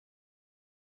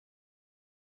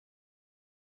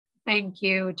Thank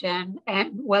you, Jen,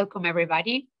 and welcome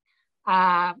everybody.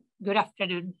 Good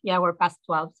afternoon. Yeah, we're past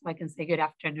 12, so I can say good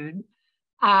afternoon.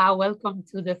 Welcome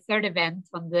to the third event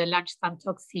on the Lunchtime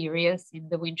Talk series in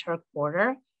the winter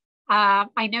quarter.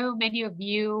 I know many of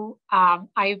you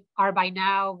are by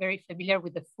now very familiar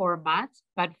with the format,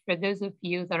 but for those of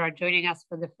you that are joining us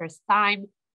for the first time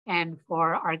and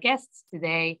for our guests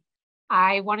today,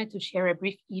 I wanted to share a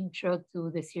brief intro to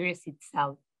the series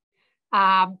itself.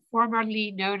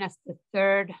 Formerly known as the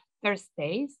Third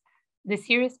Thursdays, the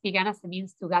series began as a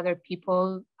means to gather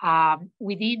people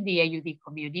within the AUD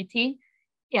community.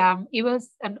 It was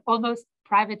an almost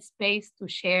private space to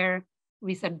share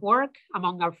recent work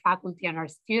among our faculty and our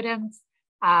students,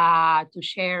 to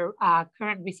share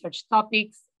current research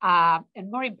topics, and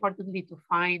more importantly, to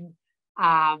find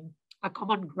a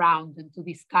common ground and to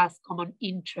discuss common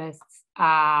interests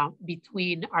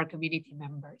between our community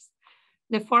members.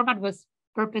 The format was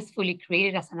purposefully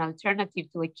created as an alternative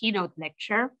to a keynote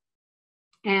lecture.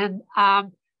 And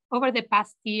over the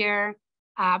past year,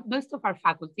 most of our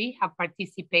faculty have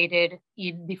participated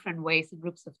in different ways, in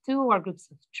groups of 2 or groups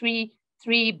of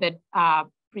three, but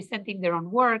presenting their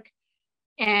own work.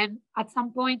 And at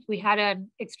some point, we had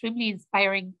an extremely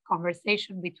inspiring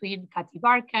conversation between Kati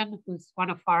Barkan, who's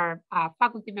one of our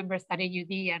faculty members at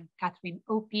AUD, and Catherine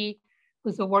Opie,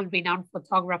 who's a world-renowned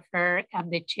photographer and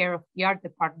the chair of the art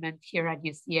department here at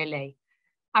UCLA.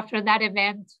 After that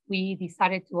event, we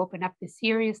decided to open up the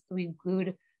series to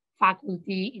include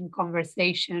faculty in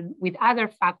conversation with other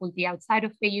faculty outside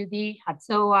of AUD, at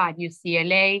SOA, at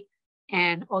UCLA,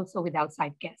 and also with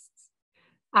outside guests.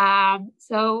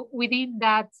 So within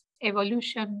that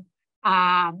evolution,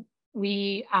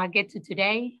 we get to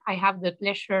today. I have the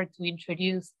pleasure to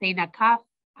introduce Dana Kaff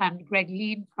and Greg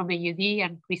Lynn from AUD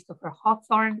and Christopher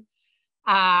Hawthorne.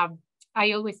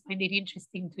 I always find it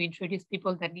interesting to introduce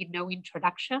people that need no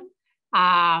introduction.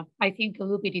 I think a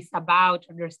little bit is about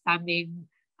understanding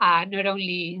not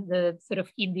only the sort of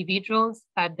individuals,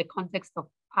 but the context of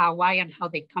why and how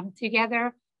they come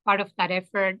together. Part of that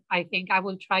effort, I think I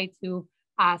will try to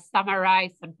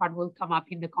summarize, and part will come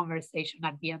up in the conversation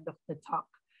at the end of the talk.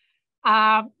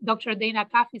 Dr. Dana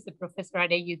Kaff is a professor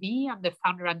at AUD and the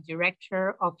founder and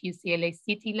director of UCLA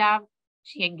cityLAB.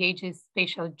 She engages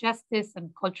spatial justice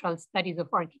and cultural studies of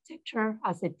architecture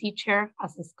as a teacher,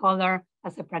 as a scholar,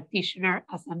 as a practitioner,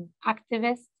 as an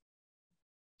activist.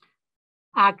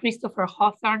 Christopher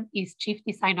Hawthorne is Chief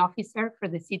Design Officer for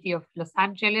the City of Los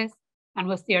Angeles and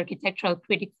was the architectural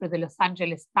critic for the Los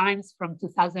Angeles Times from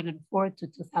 2004 to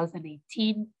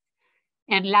 2018.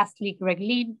 And lastly, Greg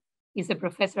Lynn is a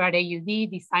professor at AUD,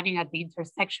 designing at the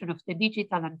intersection of the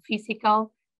digital and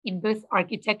physical in both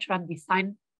architecture and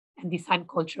design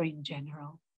culture in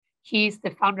general. He is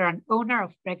the founder and owner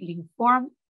of Greg Lynn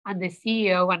FORM and the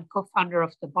CEO and co-founder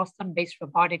of the Boston-based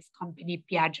robotics company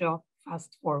Piaggio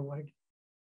Fast Forward.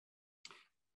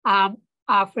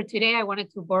 For today, I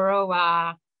wanted to borrow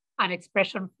an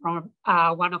expression from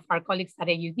one of our colleagues at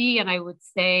AUD, and I would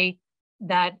say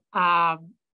that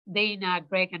Dana,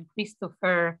 Greg, and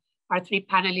Christopher, our 3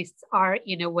 panelists, are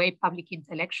in a way public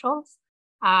intellectuals,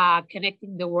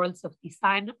 connecting the worlds of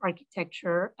design,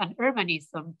 architecture, and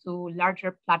urbanism to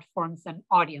larger platforms and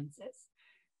audiences.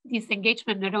 This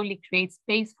engagement not only creates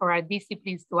space for our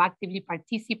disciplines to actively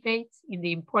participate in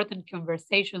the important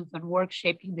conversations and work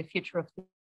shaping the future of the,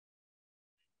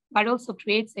 but also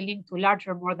creates a link to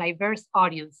larger, more diverse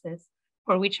audiences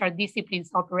for which our disciplines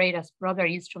operate as broader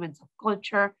instruments of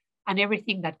culture and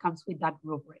everything that comes with that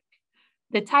rubric.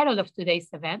 The title of today's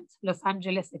event, Los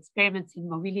Angeles Experiments in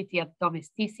Mobility and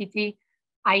Domesticity,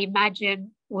 I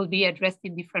imagine will be addressed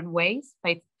in different ways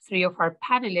by 3 of our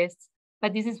panelists,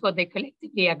 but this is what they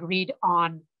collectively agreed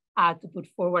on to put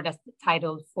forward as the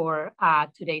title for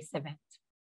today's event.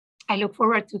 I look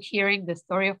forward to hearing the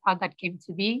story of how that came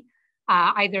to be,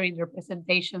 either in their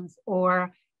presentations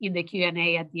or in the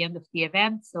Q&A at the end of the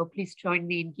event. So please join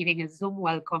me in giving a Zoom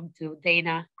welcome to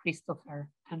Dana, Christopher,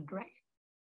 and Greg.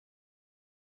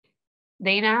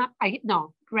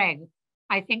 Greg,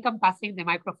 I think I'm passing the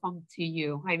microphone to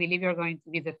you. I believe you're going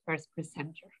to be the first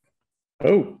presenter.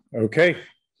 Oh, okay.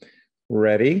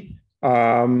 Ready?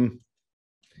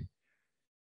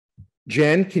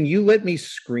 Jen, can you let me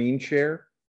screen share?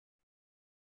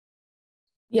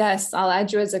 Yes, I'll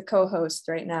add you as a co-host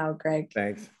right now, Greg.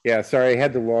 Thanks. Yeah, sorry, I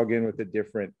had to log in with a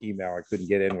different email. I couldn't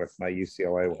get in with my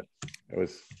UCLA one.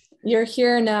 You're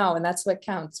here now, and that's what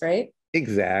counts, right?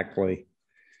 Exactly.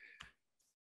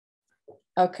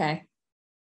 Okay.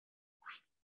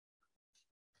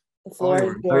 The floor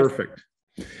is yours. Perfect.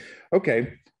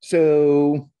 Okay,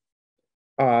 so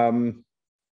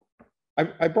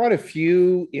I brought a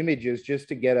few images just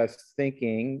to get us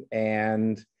thinking.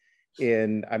 And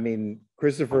I mean,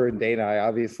 Christopher and Dana, I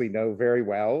obviously know very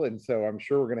well. And so I'm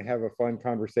sure we're going to have a fun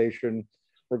conversation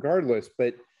regardless.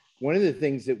 But one of the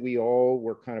things that we all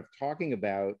were kind of talking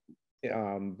about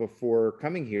before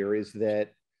coming here is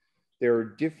that there are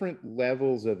different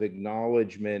levels of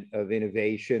acknowledgement of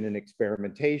innovation and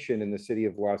experimentation in the city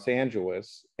of Los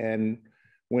Angeles. And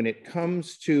when it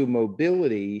comes to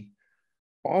mobility,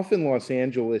 often Los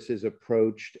Angeles is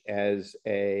approached as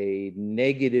a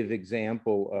negative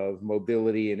example of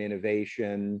mobility and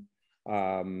innovation.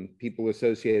 People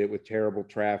associate it with terrible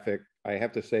traffic. I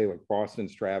have to say, like,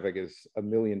 Boston's traffic is a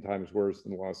million times worse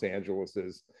than Los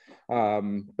Angeles's.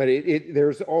 But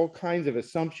there's all kinds of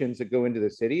assumptions that go into the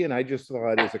city. And I just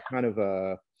thought as a kind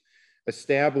of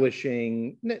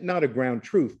establishing, not a ground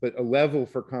truth, but a level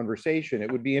for conversation,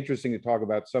 it would be interesting to talk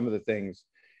about some of the things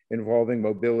involving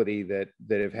mobility that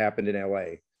have happened in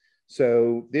LA.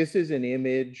 So this is an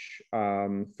image,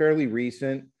 fairly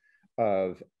recent,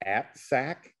 of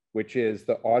ATSAC, which is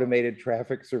the Automated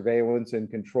Traffic Surveillance and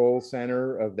Control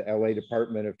Center of the LA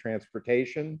Department of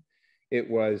Transportation. It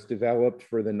was developed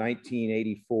for the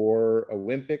 1984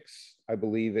 Olympics. I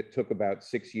believe it took about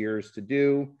 6 years to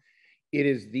do. It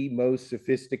is the most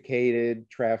sophisticated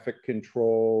traffic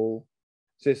control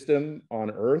system on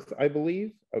Earth, I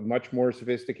believe, much more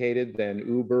sophisticated than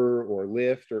Uber or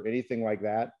Lyft or anything like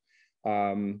that.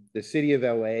 The city of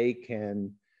LA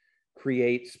can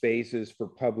create spaces for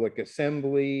public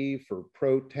assembly, for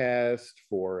protest,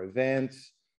 for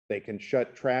events. They can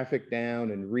shut traffic down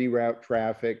and reroute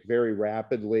traffic very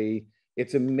rapidly.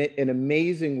 It's an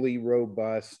amazingly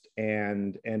robust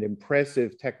and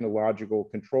impressive technological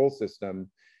control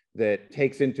system that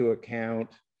takes into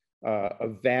account a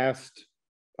vast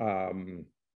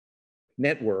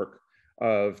network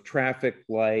of traffic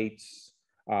lights,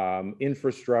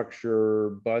 infrastructure,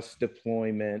 bus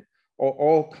deployment,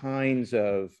 all kinds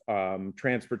of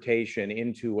transportation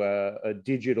into a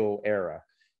digital era.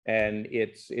 And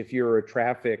if you're a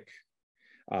traffic,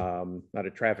 not a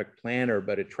traffic planner,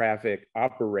 but a traffic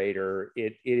operator,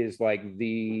 it is like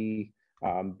the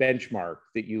benchmark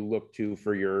that you look to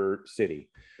for your city.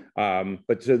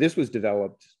 But so this was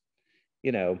developed,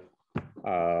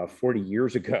 40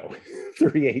 years ago,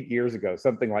 38 years ago,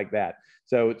 something like that.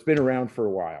 So it's been around for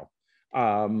a while.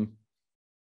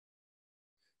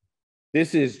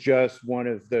 This is just one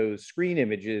of those screen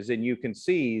images, and you can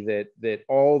see that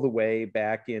all the way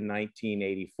back in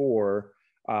 1984,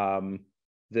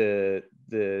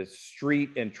 the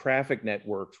street and traffic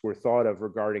networks were thought of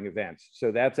regarding events.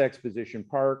 So that's Exposition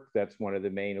Park. That's one of the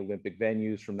main Olympic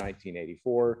venues from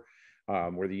 1984,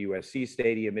 where the USC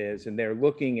Stadium is. And they're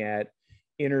looking at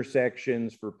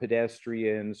intersections for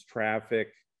pedestrians,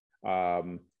 traffic,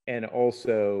 and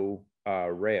also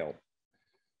rail.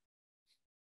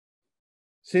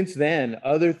 Since then,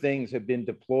 other things have been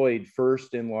deployed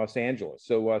first in Los Angeles.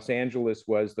 So Los Angeles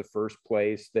was the first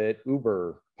place that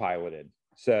Uber piloted.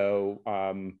 So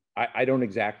I don't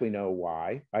exactly know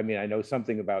why. I mean, I know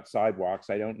something about sidewalks.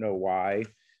 I don't know why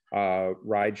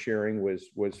ride sharing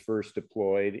was first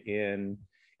deployed in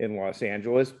Los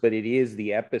Angeles, but it is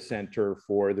the epicenter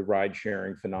for the ride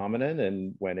sharing phenomenon.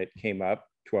 And when it came up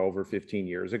 12 or 15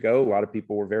 years ago, a lot of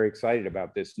people were very excited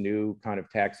about this new kind of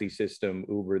taxi system,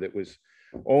 Uber, that was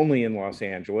only in Los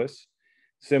Angeles.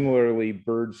 Similarly,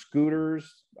 Bird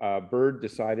scooters, Bird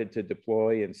decided to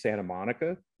deploy in Santa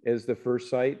Monica as the first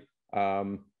site.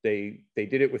 They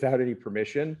did it without any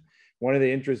permission. One of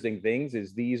the interesting things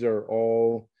is these are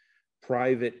all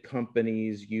private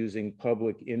companies using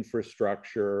public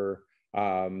infrastructure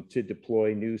to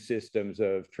deploy new systems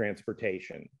of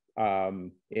transportation,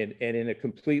 and in a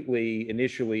completely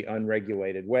initially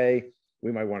unregulated way.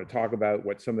 We might want to talk about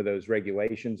what some of those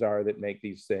regulations are that make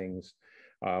these things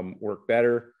work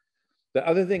better. The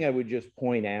other thing I would just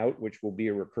point out, which will be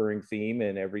a recurring theme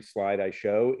in every slide I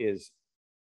show, is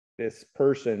this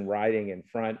person riding in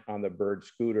front on the Bird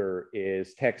scooter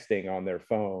is texting on their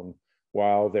phone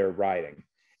while they're riding.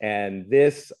 And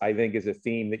this, I think, is a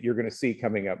theme that you're going to see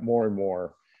coming up more and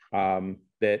more,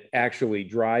 that actually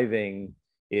driving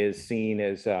is seen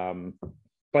as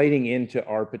biting into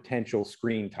our potential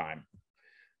screen time.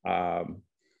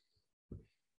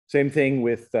 Same thing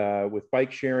with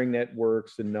bike sharing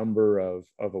networks. The number of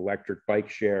electric bike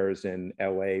shares in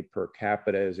LA per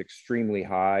capita is extremely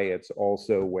high. It's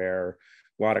also where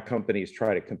a lot of companies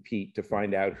try to compete to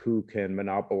find out who can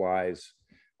monopolize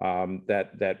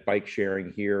that bike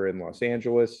sharing here in Los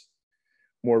Angeles.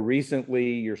 More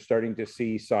recently, you're starting to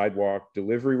see sidewalk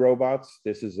delivery robots.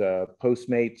 This is a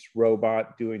Postmates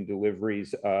robot doing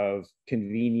deliveries of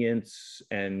convenience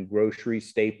and grocery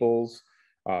staples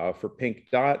for Pink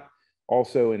Dot.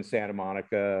 Also in Santa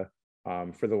Monica,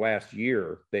 for the last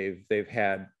year, they've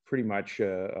had pretty much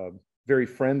a very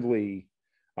friendly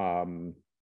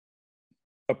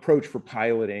approach for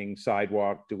piloting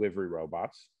sidewalk delivery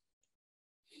robots.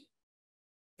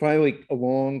 Finally,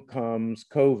 along comes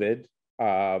COVID.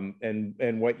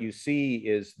 And what you see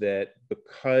is that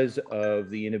because of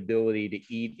the inability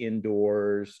to eat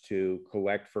indoors, to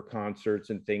collect for concerts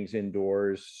and things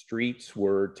indoors, streets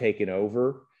were taken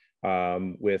over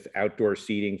with outdoor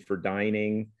seating for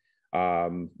dining,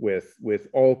 with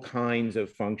all kinds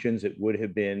of functions that would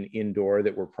have been indoor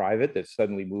that were private that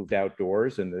suddenly moved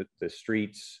outdoors, and the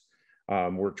streets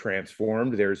were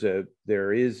transformed. There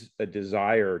is a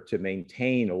desire to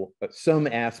maintain some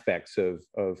aspects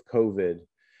of COVID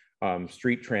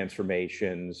street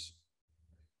transformations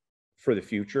for the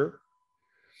future.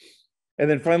 And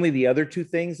then finally, the other two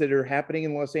things that are happening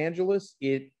in Los Angeles,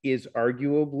 it is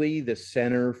arguably the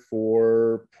center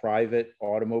for private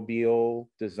automobile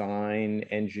design,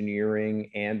 engineering,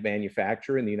 and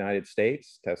manufacture in the United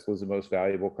States. Tesla is the most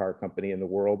valuable car company in the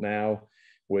world now.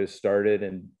 Was started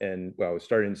it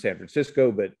started in San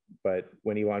Francisco, but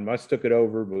when Elon Musk took it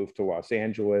over, moved to Los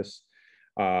Angeles,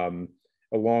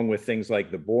 along with things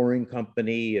like the Boring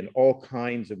Company and all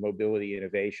kinds of mobility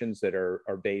innovations that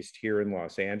are based here in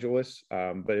Los Angeles,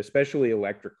 but especially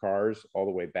electric cars. All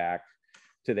the way back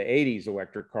to the 80s,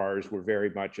 electric cars were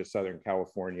very much a Southern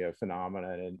California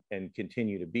phenomenon and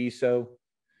continue to be so.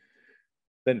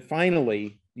 Then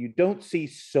finally, you don't see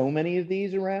so many of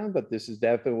these around, but this is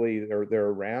definitely, they're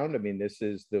around. I mean, this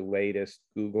is the latest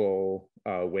Google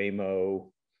Waymo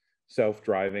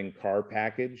self-driving car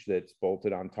package that's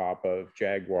bolted on top of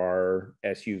Jaguar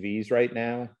SUVs right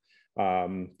now.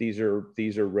 These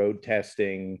are road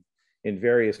testing in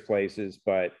various places,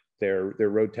 but they're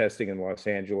road testing in Los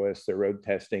Angeles, they're road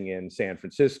testing in San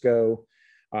Francisco,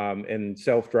 and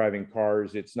self-driving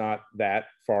cars, it's not that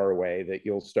far away that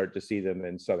you'll start to see them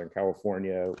in Southern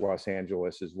California, Los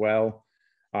Angeles as well.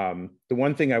 The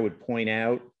one thing I would point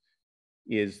out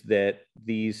is that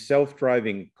these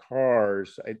self-driving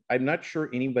cars, I'm not sure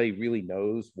anybody really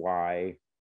knows why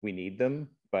we need them,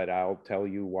 but I'll tell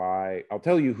you why. I'll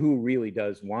tell you who really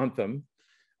does want them,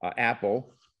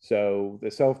 Apple. So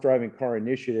the self-driving car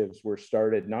initiatives were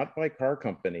started not by car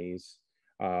companies,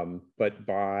 but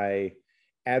by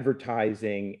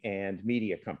advertising and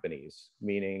media companies,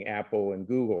 meaning Apple and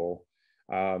Google.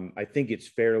 I think it's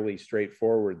fairly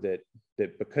straightforward that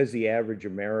because the average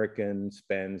American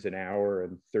spends an hour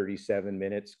and 37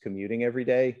 minutes commuting every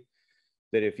day,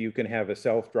 that if you can have a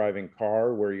self-driving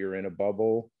car where you're in a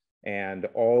bubble and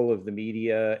all of the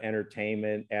media,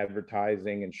 entertainment,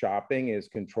 advertising, and shopping is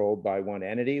controlled by one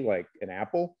entity like an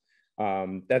Apple,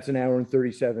 that's an hour and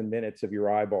 37 minutes of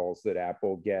your eyeballs that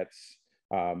Apple gets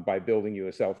by building you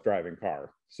a self-driving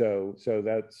car. So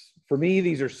that's, for me,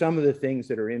 these are some of the things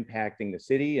that are impacting the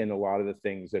city and a lot of the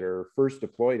things that are first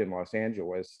deployed in Los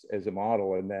Angeles as a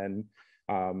model and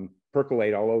then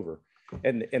percolate all over.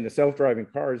 And the self-driving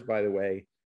cars, by the way,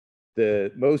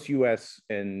 most US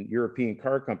and European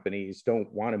car companies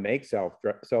don't want to make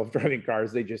self-driving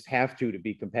cars. They just have to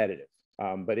be competitive.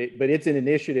 But it's an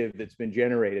initiative that's been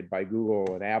generated by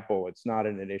Google and Apple. It's not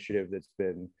an initiative that's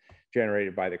been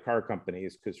generated by the car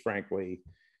companies, because frankly,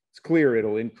 it's clear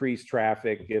it'll increase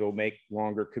traffic, it'll make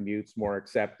longer commutes more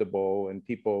acceptable, and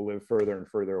people live further and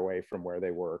further away from where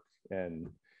they work. And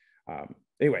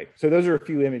anyway, so those are a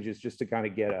few images just to kind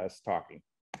of get us talking.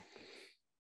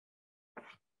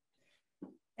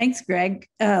 Thanks, Greg.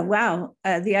 Wow,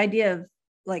 the idea of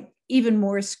like even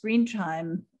more screen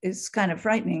time is kind of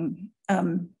frightening.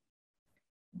 Let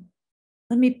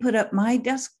me put up my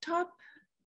desktop.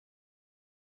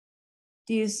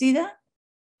 Do you see that?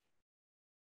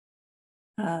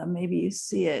 Maybe you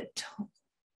see it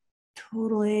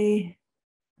totally.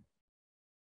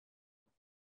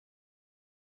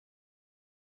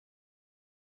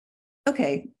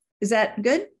 Okay, is that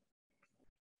good?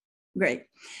 Great.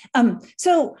 I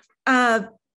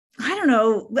don't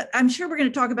know, I'm sure we're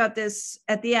going to talk about this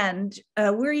at the end.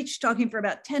 We're each talking for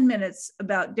about 10 minutes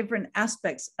about different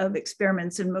aspects of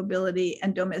experiments in mobility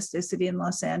and domesticity in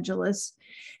Los Angeles.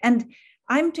 And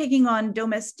I'm taking on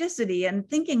domesticity and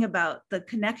thinking about the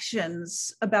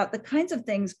connections, about the kinds of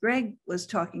things Greg was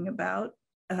talking about,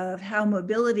 of how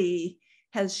mobility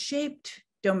has shaped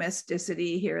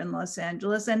domesticity here in Los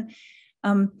Angeles, and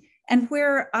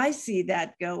where I see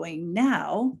that going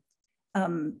now.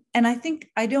 And I think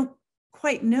I don't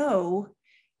quite know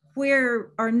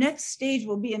where our next stage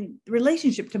will be in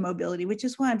relationship to mobility, which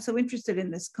is why I'm so interested in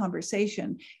this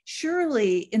conversation.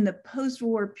 Surely in the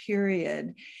post-war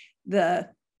period, the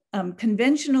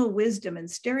conventional wisdom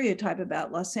and stereotype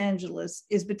about Los Angeles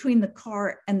is between the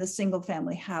car and the single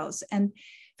family house. And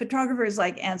photographers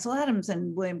like Ansel Adams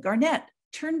and William Garnett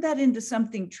turned that into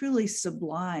something truly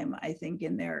sublime, I think,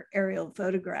 in their aerial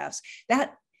photographs.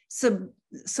 That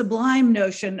sublime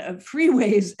notion of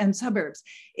freeways and suburbs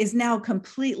is now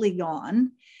completely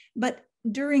gone. But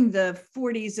during the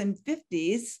 40s and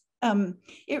 50s,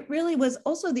 it really was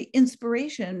also the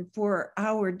inspiration for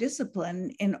our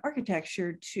discipline in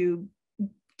architecture to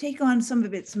take on some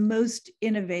of its most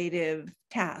innovative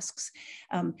tasks.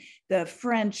 The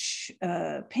French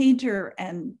painter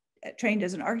and trained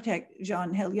as an architect,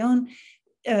 Jean Hélion,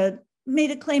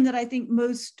 made a claim that I think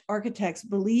most architects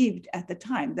believed at the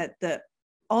time, that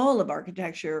all of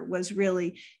architecture was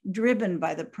really driven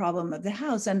by the problem of the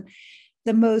house. And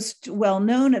the most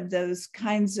well-known of those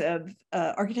kinds of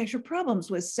architecture problems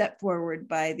was set forward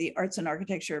by the Arts and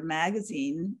Architecture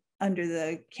magazine under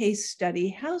the case study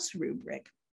house rubric.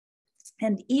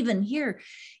 And even here,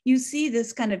 you see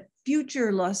this kind of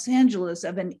future Los Angeles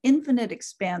of an infinite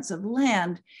expanse of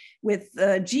land, with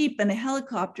a Jeep and a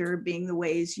helicopter being the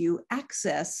ways you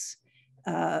access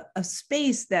a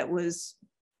space that was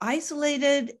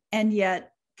isolated and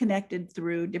yet connected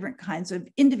through different kinds of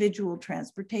individual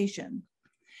transportation.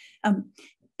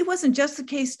 It wasn't just the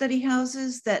case study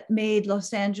houses that made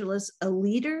Los Angeles a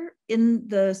leader in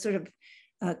the sort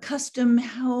of custom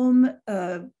home,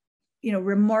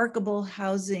 remarkable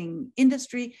housing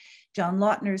industry. John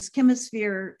Lautner's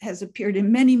Chemisphere has appeared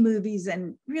in many movies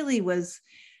and really was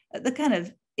the kind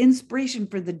of inspiration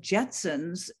for the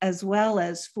Jetsons, as well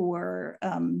as for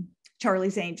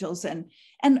Charlie's Angels, and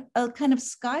a kind of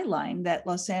skyline that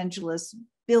Los Angeles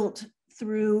built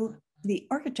through the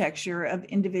architecture of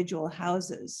individual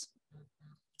houses.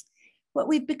 What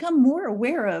we've become more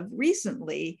aware of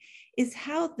recently is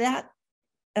how that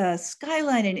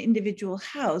skyline and individual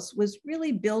house was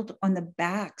really built on the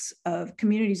backs of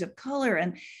communities of color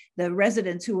and the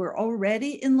residents who were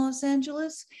already in Los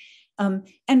Angeles. And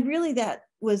really that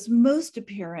was most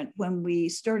apparent when we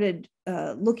started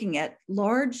looking at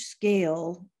large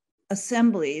scale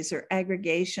assemblies or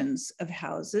aggregations of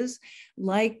houses,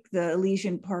 like the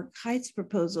Elysian Park Heights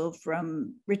proposal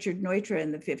from Richard Neutra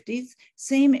in the 50s,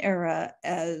 same era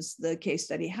as the case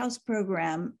study house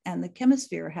program and the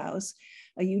Chemisphere house,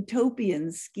 a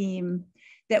utopian scheme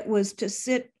that was to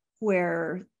sit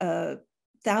where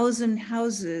 1,000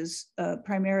 houses,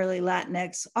 primarily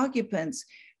Latinx occupants,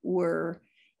 were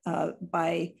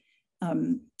by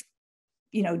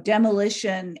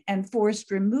demolition and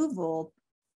forced removal,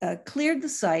 cleared the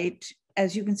site,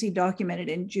 as you can see documented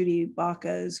in Judy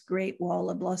Baca's Great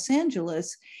Wall of Los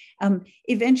Angeles,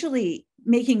 eventually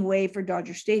making way for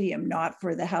Dodger Stadium, not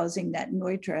for the housing that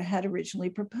Neutra had originally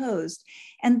proposed.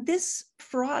 And this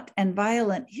fraught and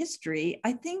violent history,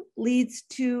 I think, leads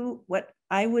to what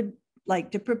I would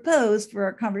like to propose for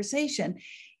our conversation,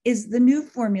 is the new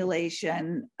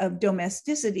formulation of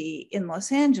domesticity in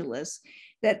Los Angeles,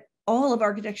 that all of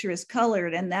architecture is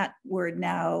colored, and that word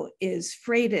now is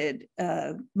freighted,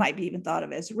 might be even thought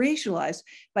of as racialized,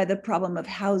 by the problem of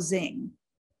housing.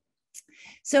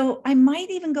 So I might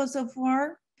even go so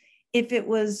far, if it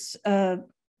was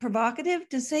provocative,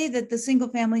 to say that the single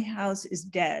family house is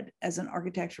dead as an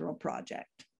architectural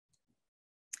project.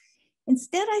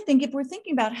 Instead, I think if we're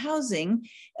thinking about housing,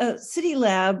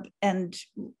 cityLAB and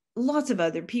lots of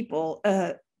other people,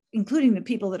 including the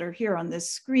people that are here on this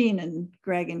screen, and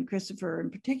Greg and Christopher in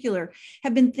particular,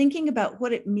 have been thinking about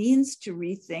what it means to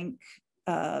rethink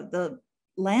the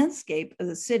landscape of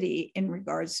the city in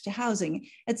regards to housing.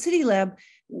 At cityLAB,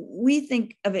 we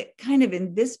think of it kind of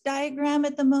in this diagram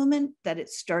at the moment, that it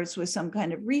starts with some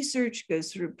kind of research,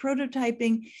 goes through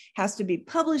prototyping, has to be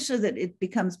published so that it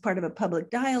becomes part of a public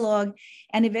dialogue,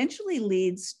 and eventually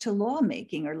leads to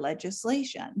lawmaking or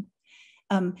legislation.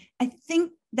 I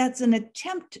think that's an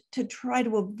attempt to try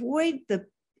to avoid the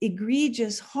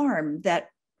egregious harm that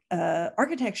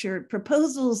architecture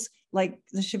proposals like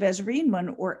the Chavez-Reen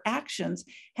one or actions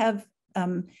have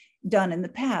done in the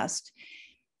past.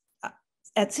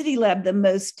 At cityLAB, the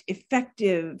most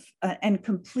effective and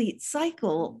complete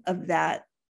cycle of that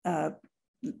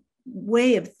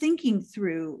way of thinking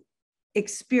through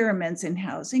experiments in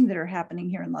housing that are happening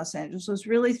here in Los Angeles was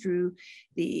really through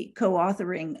the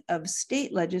co-authoring of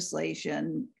state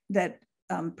legislation that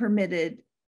permitted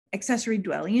accessory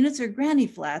dwelling units or granny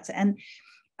flats. And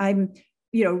I'm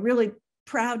really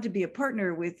proud to be a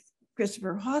partner with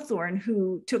Christopher Hawthorne,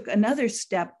 who took another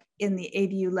step in the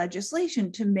ADU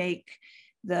legislation to make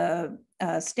the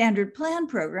standard plan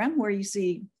program, where you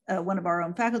see one of our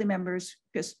own faculty members,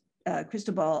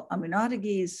 Cristobal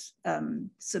Amunategi's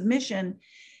submission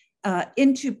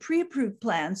into pre-approved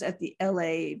plans at the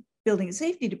LA Building and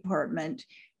Safety Department,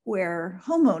 where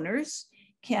homeowners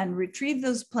can retrieve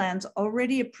those plans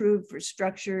already approved for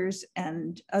structures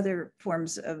and other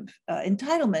forms of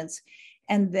entitlements,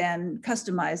 and then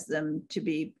customize them to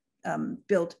be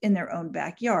built in their own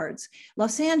backyards.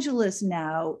 Los Angeles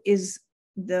now is,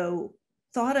 though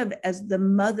thought of as the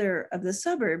mother of the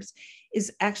suburbs,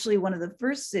 is actually one of the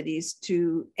first cities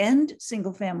to end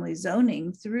single-family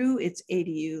zoning through its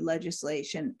ADU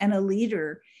legislation, and a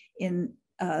leader in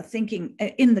thinking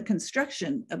in the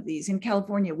construction of these. In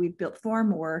California, we've built far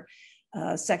more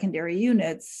secondary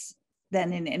units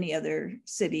than in any other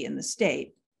city in the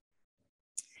state.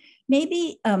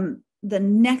 Maybe the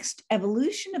next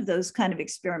evolution of those kind of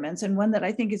experiments, and one that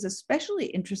I think is especially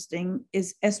interesting,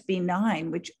 is SB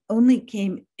 9, which only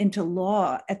came into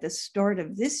law at the start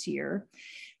of this year,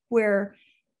 where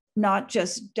not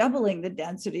just doubling the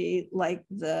density like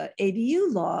the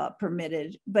ADU law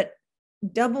permitted, but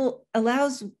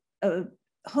allows a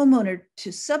homeowner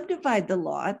to subdivide the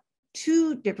lot,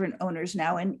 2 different owners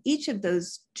now, and each of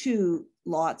those 2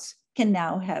 lots can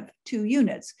now have 2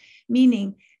 units,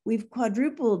 meaning we've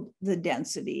quadrupled the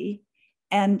density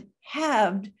and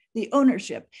halved the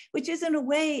ownership, which is in a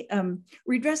way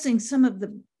redressing some of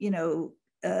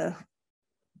the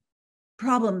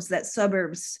problems that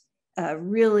suburbs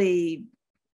really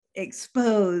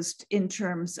exposed in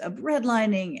terms of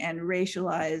redlining and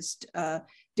racialized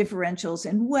differentials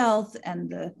in wealth, and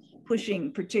the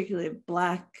pushing particularly of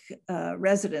Black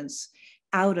residents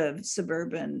out of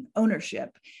suburban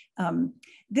ownership.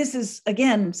 This is,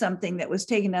 again, something that was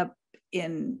taken up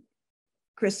in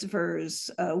Christopher's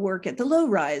work at the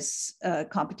low-rise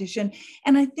competition,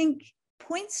 and I think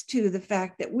points to the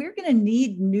fact that we're going to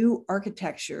need new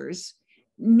architectures,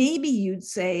 maybe you'd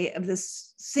say of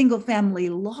this single-family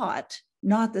lot,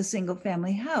 not the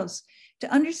single-family house,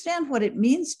 to understand what it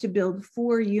means to build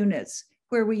 4 units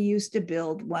where we used to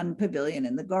build 1 pavilion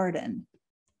in the garden.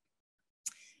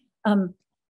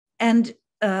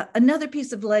 Another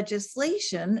piece of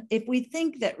legislation, if we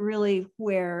think that really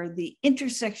where the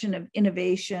intersection of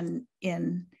innovation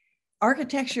in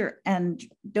architecture and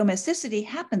domesticity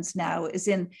happens now is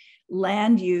in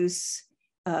land use,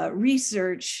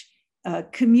 research,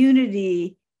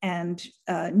 community, and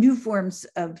new forms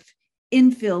of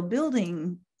infill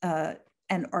building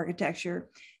and architecture.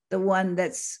 The one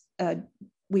that's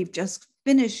we've just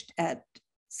finished at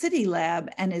cityLAB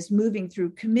and is moving through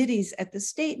committees at the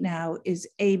state now is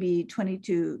AB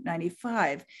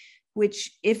 2295,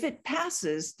 which, if it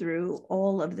passes through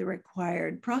all of the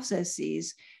required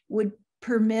processes, would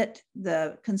permit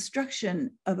the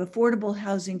construction of affordable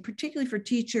housing, particularly for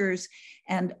teachers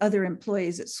and other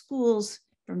employees at schools,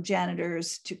 from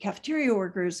janitors to cafeteria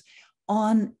workers,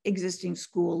 on existing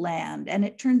school land. And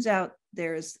it turns out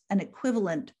there's an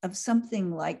equivalent of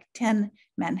something like 10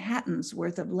 Manhattans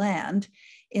worth of land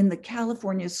in the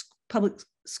California public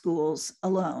schools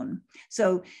alone.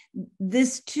 So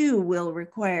this too will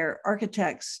require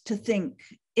architects to think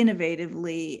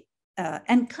innovatively,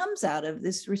 and comes out of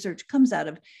this research, comes out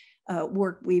of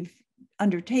work we've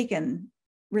undertaken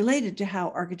related to how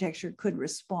architecture could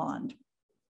respond.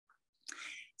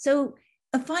 So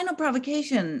a final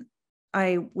provocation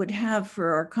I would have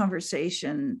for our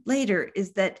conversation later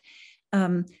is that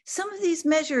some of these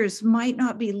measures might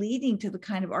not be leading to the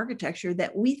kind of architecture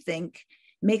that we think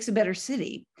makes a better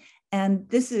city. And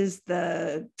this is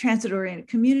the transit-oriented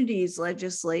communities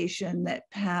legislation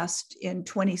that passed in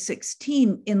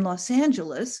 2016 in Los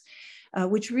Angeles,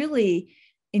 which really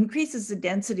increases the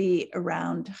density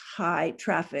around high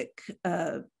traffic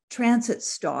transit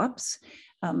stops,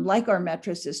 like our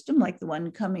metro system, like the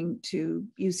one coming to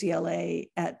UCLA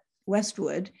at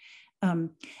Westwood.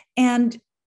 And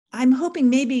I'm hoping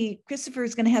maybe Christopher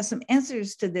is going to have some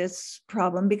answers to this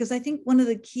problem, because I think one of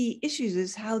the key issues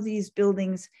is how these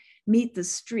buildings meet the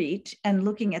street, and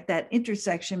looking at that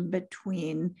intersection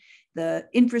between the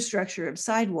infrastructure of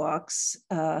sidewalks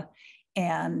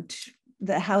and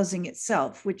the housing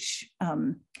itself, which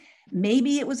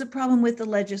maybe it was a problem with the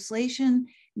legislation,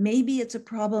 maybe it's a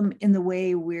problem in the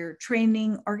way we're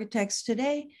training architects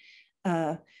today,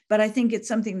 but I think it's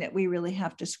something that we really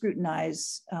have to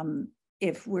scrutinize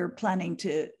if we're planning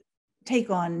to take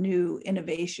on new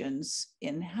innovations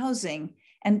in housing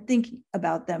and think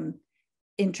about them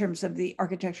in terms of the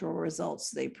architectural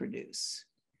results they produce.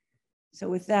 So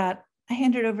with that, I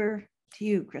hand it over to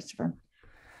you, Christopher.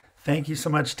 Thank you so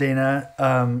much, Dana.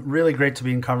 Really great to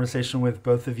be in conversation with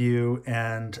both of you.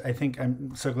 And I think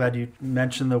I'm so glad you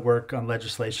mentioned the work on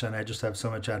legislation. I just have so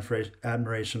much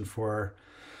admiration for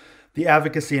the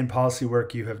advocacy and policy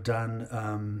work you have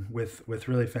done with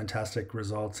really fantastic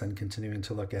results, and continuing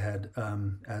to look ahead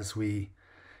as we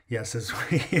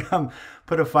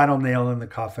put a final nail in the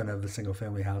coffin of the single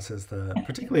family house as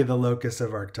particularly the locus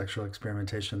of architectural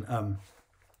experimentation.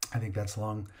 I think that's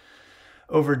long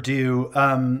overdue.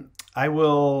 I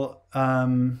will,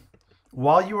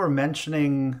 while you were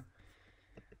mentioning,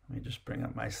 let me just bring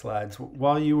up my slides.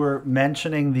 While you were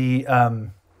mentioning the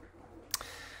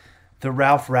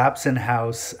Ralph Rapson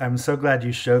house, I'm so glad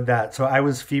you showed that. So I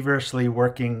was feverishly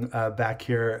working back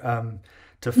here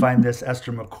to find this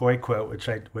Esther McCoy quote,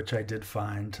 which I did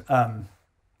find,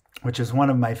 which is one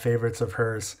of my favorites of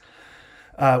hers.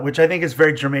 Which I think is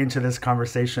very germane to this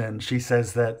conversation. She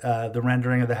says that the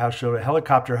rendering of the house showed a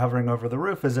helicopter hovering over the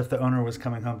roof as if the owner was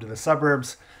coming home to the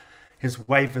suburbs. His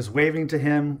wife is waving to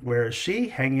him. Where is she?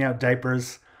 Hanging out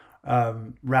diapers.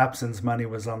 Rapson's money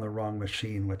was on the wrong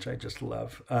machine, which I just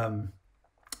love.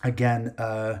 Again,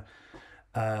 a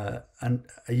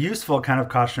useful kind of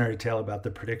cautionary tale about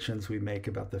the predictions we make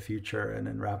about the future. And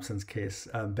in Rapson's case,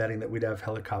 betting that we'd have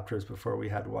helicopters before we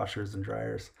had washers and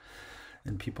dryers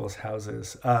in people's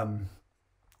houses.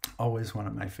 Always one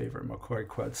of my favorite McCoy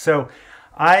quotes. So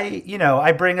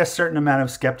I bring a certain amount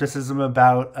of skepticism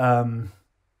about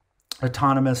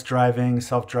autonomous driving,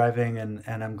 self-driving,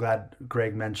 and I'm glad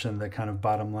Greg mentioned the kind of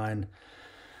bottom line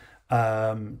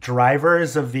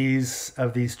drivers of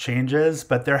these changes.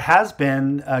 But there has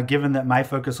been, given that my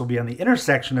focus will be on the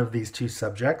intersection of these two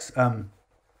subjects,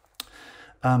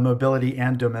 mobility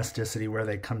and domesticity, where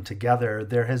they come together,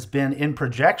 there has been, in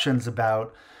projections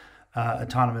about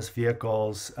autonomous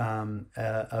vehicles,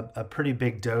 a pretty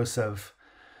big dose of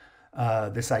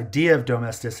this idea of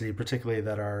domesticity, particularly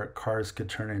that our cars could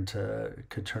turn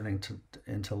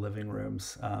into living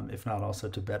rooms, if not also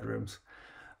to bedrooms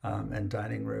and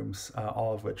dining rooms,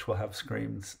 all of which will have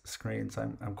screens.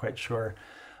 I'm quite sure.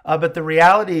 But the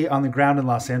reality on the ground in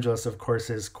Los Angeles, of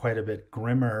course, is quite a bit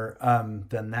grimmer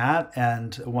than that.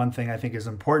 And one thing I think is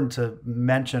important to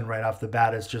mention right off the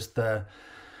bat is just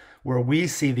where we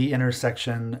see the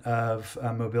intersection of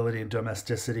mobility and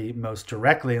domesticity most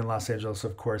directly in Los Angeles,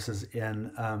 of course, is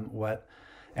in what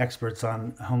experts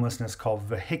on homelessness call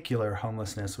vehicular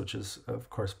homelessness, which is, of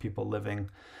course, people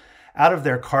living out of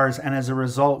their cars. And as a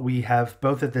result, we have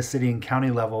both at the city and county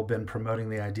level been promoting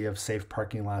the idea of safe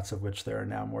parking lots, of which there are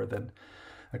now more than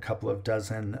a couple of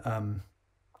dozen. And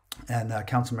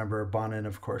Councilmember Bonin,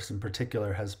 of course, in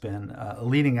particular, has been a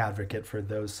leading advocate for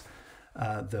those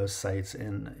sites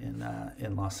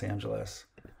in Los Angeles.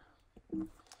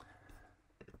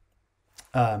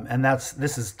 And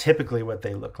this is typically what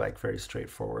they look like, very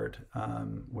straightforward,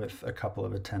 with a couple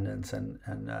of attendants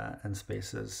and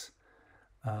spaces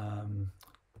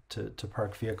to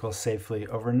park vehicles safely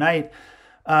overnight.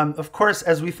 Of course,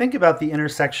 as we think about the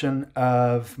intersection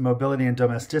of mobility and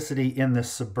domesticity in the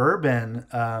suburban,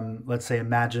 let's say,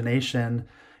 imagination,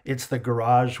 it's the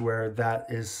garage where that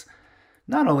is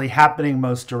not only happening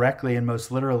most directly and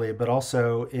most literally, but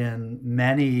also in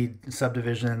many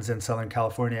subdivisions in Southern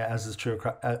California, as is true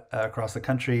across the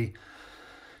country.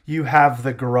 You have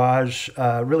the garage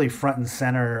really front and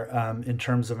center in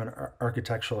terms of an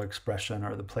architectural expression,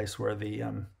 or the place where the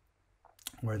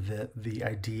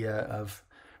idea of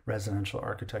residential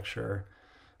architecture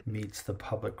meets the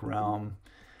public realm.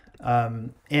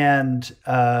 This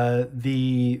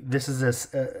is a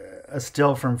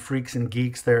still from Freaks and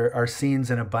Geeks. There are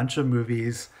scenes in a bunch of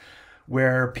movies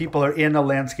where people are in a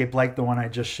landscape like the one I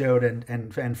just showed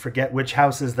and forget which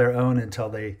house is their own until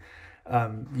they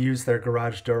use their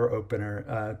garage door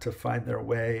opener to find their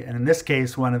way. And in this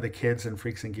case, one of the kids in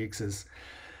Freaks and Geeks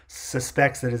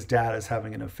suspects that his dad is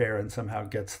having an affair and somehow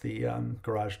gets the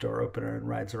garage door opener and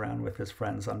rides around with his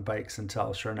friends on bikes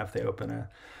until, sure enough, they open a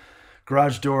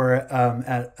garage door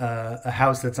at a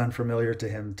house that's unfamiliar to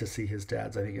him to see his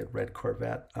dad's, I think, a red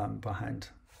Corvette behind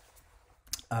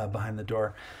the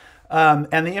door.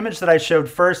 And the image that I showed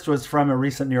first was from a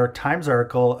recent New York Times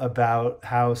article about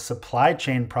how supply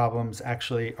chain problems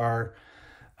actually are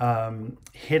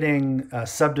hitting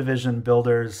subdivision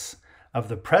builders of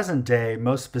the present day,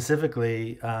 most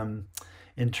specifically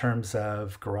in terms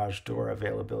of garage door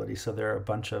availability. So there are a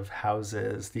bunch of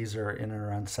houses. These are in and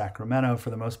around Sacramento for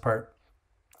the most part,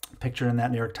 pictured in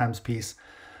that New York Times piece,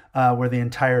 where the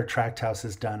entire tract house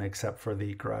is done except for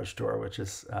the garage door, which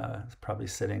is probably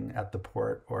sitting at the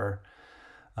port or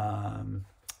on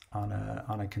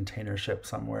a container ship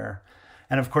somewhere.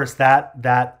 And of course,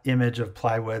 that image of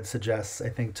plywood suggests, I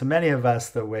think, to many of us,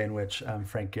 the way in which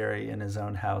Frank Gehry in his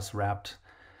own house wrapped,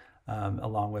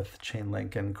 along with chain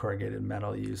link and corrugated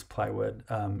metal, used plywood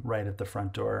right at the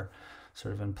front door,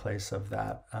 sort of in place of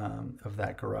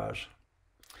that garage.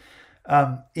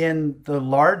 In the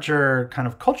larger kind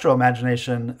of cultural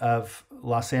imagination of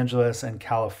Los Angeles and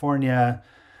California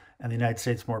and the United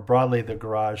States more broadly, the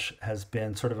garage has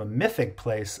been sort of a mythic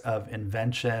place of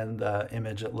invention. The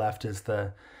image at left is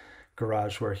the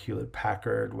garage where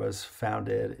Hewlett-Packard was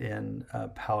founded in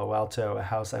Palo Alto, a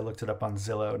house, I looked it up on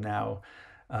Zillow now,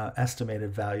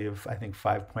 estimated value of, I think,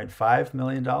 $5.5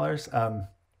 million.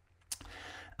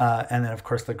 And then, of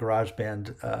course, the garage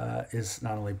band is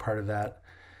not only part of that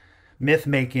myth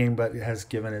making, but it has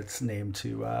given its name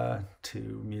to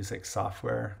music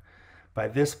software. By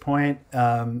this point,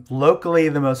 locally,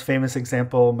 the most famous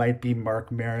example might be Mark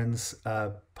Maron's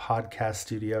podcast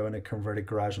studio in a converted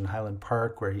garage in Highland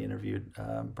Park, where he interviewed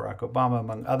Barack Obama,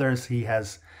 among others. He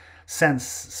has since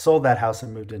sold that house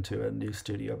and moved into a new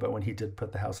studio. But when he did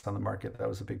put the house on the market, that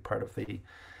was a big part of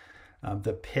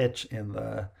the pitch in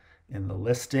the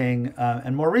listing.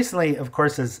 And more recently, of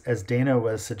course, as Dana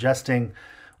was suggesting,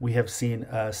 we have seen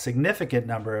a significant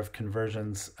number of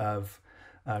conversions of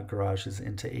garages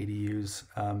into ADUs,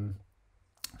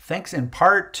 thanks in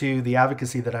part to the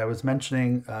advocacy that I was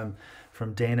mentioning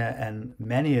from Dana and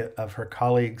many of her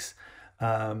colleagues.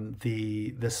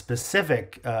 The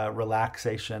specific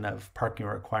relaxation of parking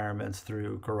requirements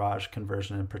through garage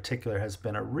conversion in particular has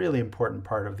been a really important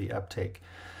part of the uptake.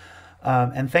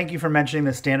 And thank you for mentioning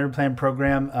the standard plan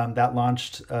program that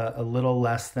launched a little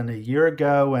less than a year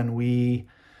ago, and we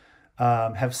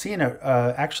have seen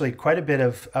actually quite a bit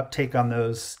of uptake on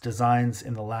those designs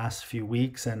in the last few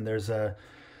weeks. And there's a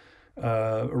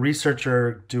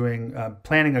researcher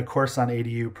planning a course on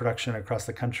ADU production across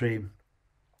the country.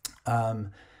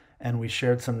 And we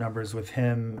shared some numbers with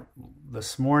him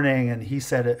this morning. And he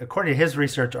said, according to his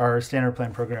research, our standard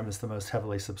plan program is the most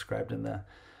heavily subscribed in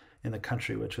the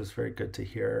country, which was very good to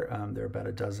hear. There are about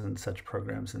a dozen such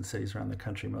programs in cities around the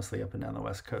country, mostly up and down the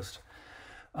West Coast.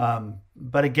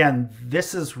 But again,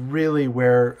 this is really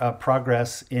where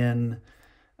progress in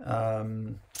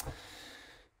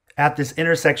at this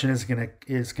intersection is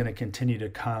gonna continue to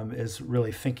come, is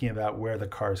really thinking about where the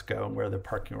cars go and where the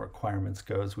parking requirements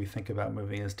go as we think about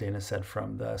moving, as Dana said,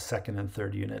 from the second and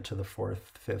third unit to the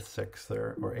fourth, fifth, sixth,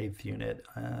 or eighth unit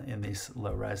in these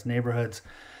low-rise neighborhoods.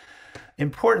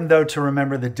 Important, though, to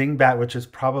remember the dingbat, which is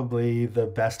probably the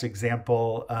best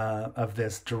example of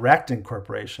this direct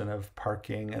incorporation of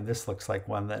parking. And this looks like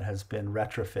one that has been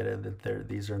retrofitted, that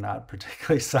these are not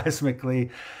particularly seismically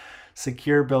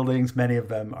secure buildings. Many of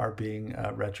them are being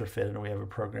retrofitted, and we have a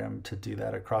program to do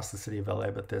that across the city of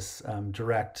LA. But this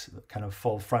direct kind of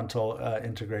full frontal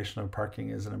integration of parking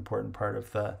is an important part of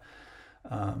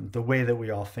the way that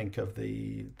we all think of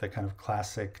the kind of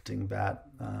classic dingbat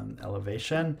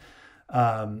elevation.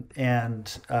 And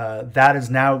that is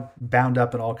now bound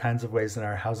up in all kinds of ways in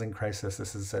our housing crisis.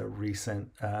 This is a recent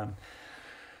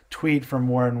tweet from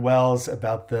Warren Wells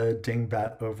about the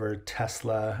dingbat over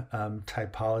Tesla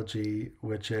typology,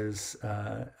 which is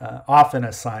often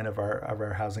a sign of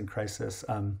our housing crisis.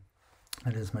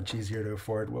 It is much easier to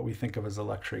afford what we think of as a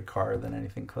luxury car than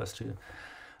anything close to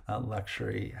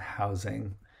luxury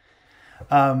housing.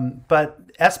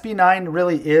 But SB9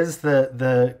 really is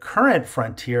the current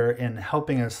frontier in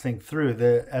helping us think through.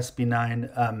 The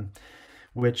SB9,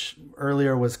 which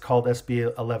earlier was called SB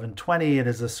 1120, it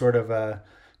is a sort of a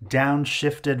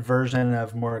downshifted version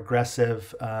of more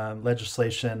aggressive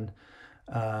legislation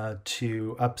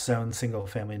to upzone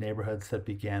single-family neighborhoods that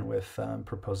began with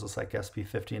proposals like SB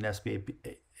 50 and SB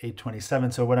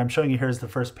 827. So what I'm showing you here is the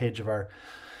first page of our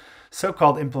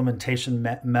so-called implementation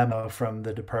memo from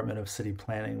the Department of City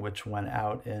Planning, which went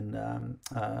out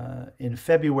in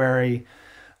February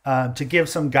to give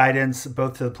some guidance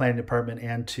both to the planning department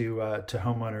and to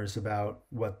homeowners about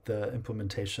what the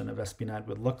implementation of SB9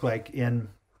 would look like in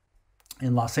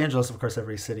Los Angeles. Of course,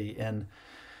 every city in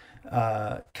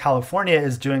California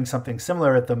is doing something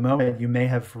similar at the moment. You may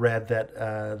have read that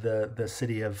the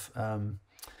city of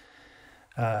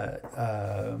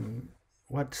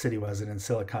what city was it in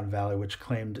Silicon Valley, which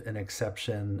claimed an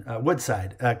exception,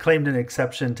 Woodside, claimed an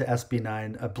exception to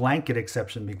SB9, a blanket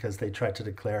exception, because they tried to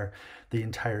declare the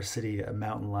entire city a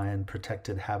mountain lion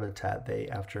protected habitat. They,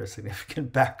 after a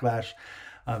significant backlash,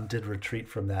 did retreat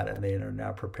from that, and they are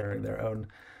now preparing their own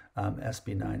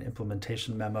SB9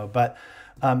 implementation memo. But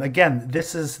again,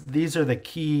 these are the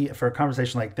key, for a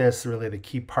conversation like this, really the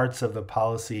key parts of the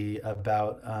policy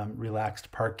about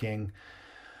relaxed parking.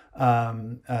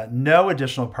 No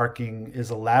additional parking is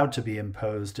allowed to be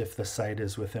imposed if the site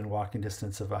is within walking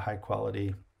distance of a high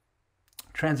quality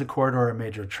transit corridor or a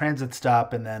major transit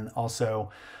stop. And then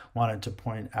also wanted to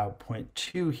point out point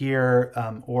 2 here,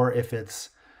 or if it's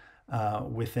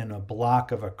within a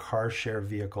block of a car share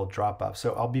vehicle drop off.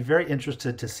 So I'll be very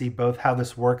interested to see both how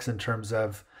this works in terms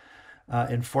of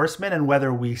enforcement and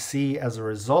whether we see as a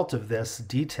result of this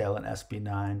detail in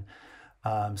SB9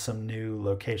 some new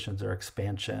locations or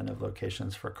expansion of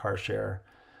locations for car share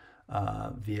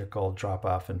vehicle drop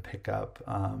off and pickup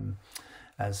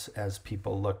as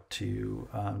people look to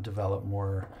develop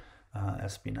more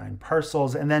SB9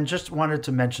 parcels. And then just wanted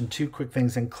to mention 2 quick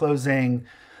things in closing.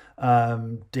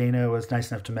 Dana was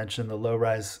nice enough to mention the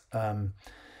low-rise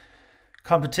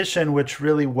competition, which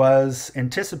really was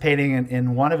anticipating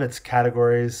in one of its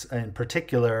categories in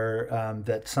particular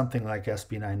that something like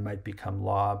SB9 might become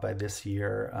law by this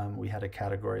year. We had a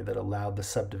category that allowed the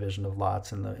subdivision of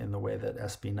lots in the way that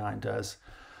SB9 does.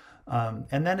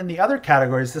 And then in the other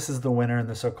categories, this is the winner in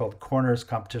the so-called corners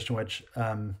competition, which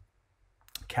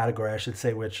category, I should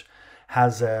say, which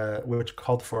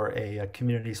called for a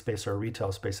community space or a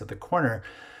retail space at the corner.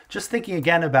 Just thinking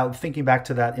back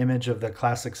to that image of the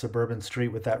classic suburban street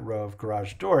with that row of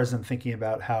garage doors, and thinking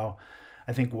about how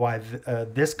I think why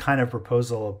this kind of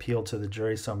proposal appealed to the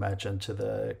jury so much and to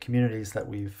the communities that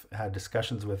we've had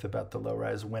discussions with about the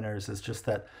low-rise winners is just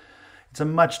that it's a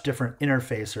much different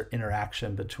interface or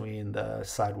interaction between the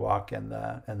sidewalk and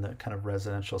the kind of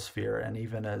residential sphere, and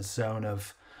even a zone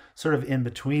of sort of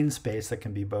in-between space that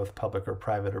can be both public or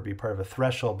private, or be part of a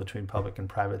threshold between public and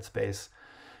private space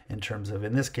in terms of,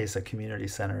 in this case, a community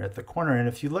center at the corner. And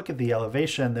if you look at the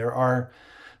elevation, there are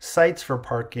sites for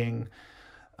parking,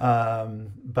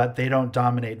 but they don't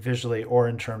dominate visually or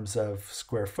in terms of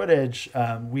square footage.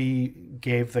 We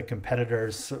gave the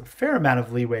competitors a fair amount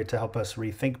of leeway to help us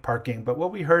rethink parking. But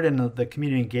what we heard in the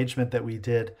community engagement that we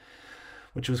did,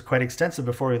 which was quite extensive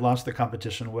before we launched the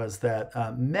competition, was that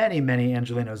many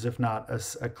Angelenos, if not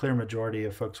a clear majority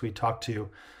of folks we talked to,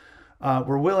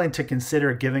 were willing to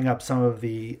consider giving up some of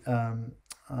the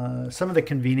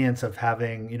convenience of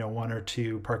having 1 or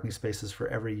 2 parking spaces for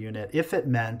every unit, if it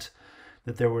meant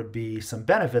that there would be some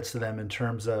benefits to them in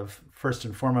terms of, first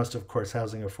and foremost, of course,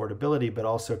 housing affordability, but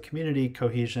also community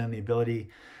cohesion, the ability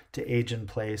to age in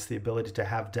place, the ability to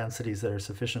have densities that are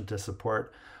sufficient to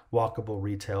support walkable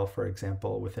retail, for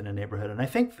example, within a neighborhood. And I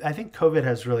think COVID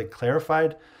has really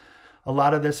clarified a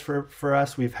lot of this for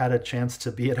us. We've had a chance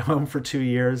to be at home for 2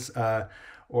 years,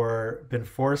 or been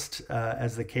forced,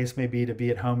 as the case may be, to be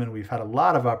at home. And we've had a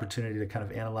lot of opportunity to kind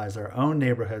of analyze our own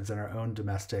neighborhoods and our own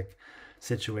domestic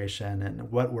situation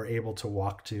and what we're able to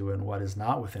walk to and what is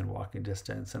not within walking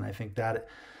distance. And I think that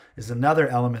is another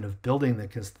element of building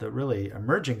the really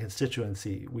emerging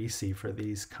constituency we see for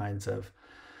these kinds of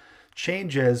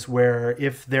changes, where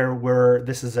if there were,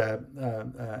 this is an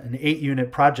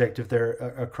 8-unit project, if they're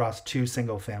across 2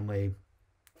 single family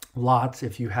lots,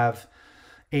 if you have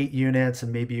 8 units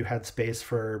and maybe you had space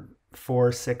for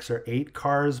 4, 6, or 8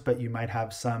 cars, but you might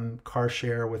have some car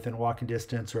share within walking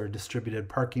distance or a distributed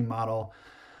parking model,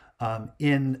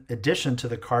 in addition to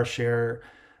the car share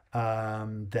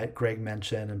that Greg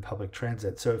mentioned and public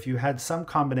transit. So if you had some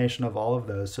combination of all of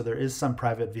those, so there is some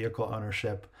private vehicle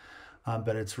ownership,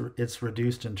 but it's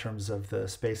reduced in terms of the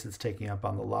space it's taking up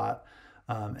on the lot,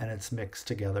 and it's mixed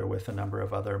together with a number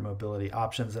of other mobility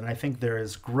options. And I think there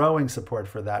is growing support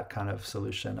for that kind of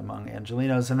solution among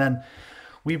Angelenos. And then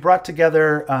we brought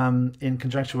together, in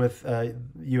conjunction with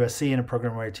USC, in a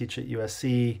program where I teach at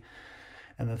USC,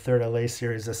 and the third LA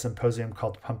series, a symposium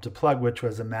called Pump to Plug, which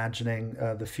was imagining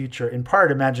the future, in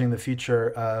part imagining the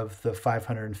future of the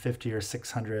 550 or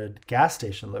 600 gas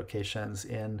station locations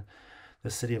in the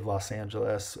city of Los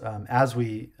Angeles as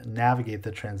we navigate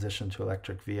the transition to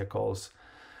electric vehicles.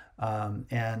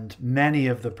 And many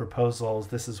of the proposals,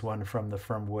 this is one from the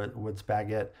firm Woods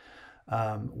Bagot,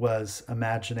 was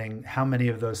imagining how many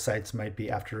of those sites might be,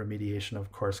 after remediation,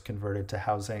 of course, converted to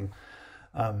housing.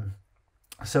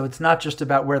 So it's not just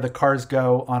about where the cars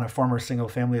go on a former single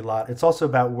family lot. It's also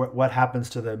about what happens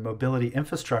to the mobility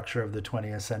infrastructure of the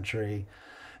 20th century.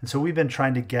 And so we've been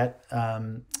trying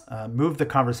to move the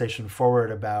conversation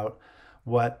forward about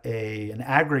what an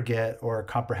aggregate or a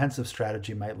comprehensive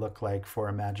strategy might look like for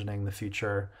imagining the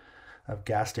future of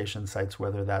gas station sites,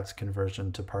 whether that's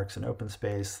conversion to parks and open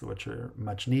space, which are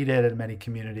much needed in many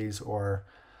communities, or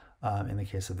in the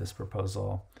case of this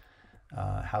proposal,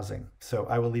 housing. So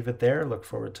I will leave it there. Look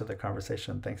forward to the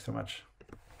conversation. Thanks so much.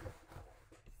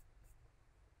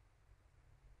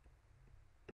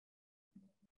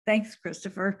 Thanks,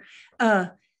 Christopher.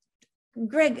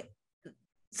 Greg,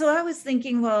 So I was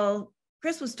thinking, while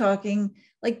Chris was talking,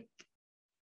 like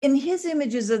in his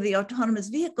images of the autonomous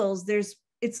vehicles,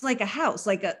 it's like a house,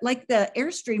 like the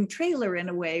Airstream trailer in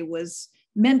a way was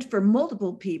meant for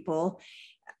multiple people.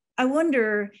 I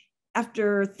wonder,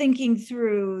 after thinking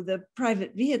through the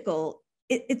private vehicle,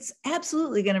 it's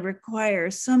absolutely going to require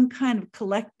some kind of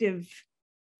collective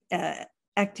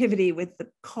activity with the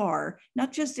car,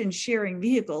 not just in sharing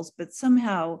vehicles, but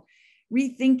somehow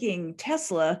rethinking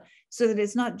Tesla so that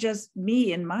it's not just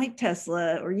me and my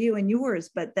Tesla or you and yours,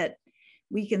 but that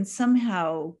we can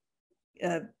somehow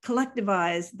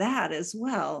collectivize that as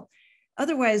well.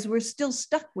 Otherwise, we're still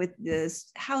stuck with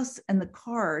this house and the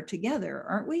car together,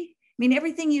 aren't we? I mean,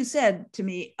 everything you said to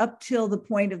me up till the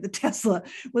point of the Tesla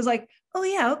was like, oh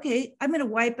yeah, okay, I'm going to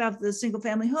wipe out the single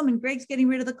family home and Greg's getting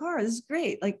rid of the car. This is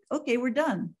great. Like, okay, we're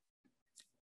done.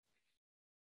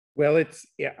 Well, it's,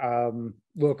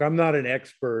 look, I'm not an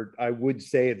expert. I would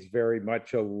say it's very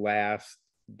much a last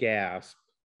gasp.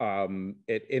 And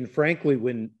frankly,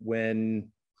 when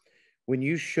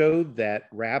you showed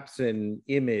that Rapson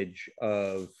image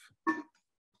of,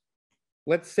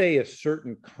 let's say, a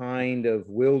certain kind of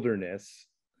wilderness,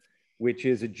 which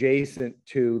is adjacent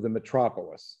to the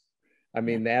metropolis. I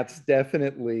mean, that's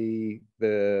definitely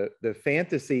the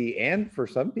fantasy, and for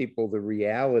some people, the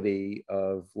reality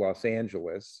of Los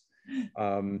Angeles.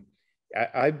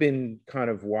 I've been kind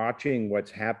of watching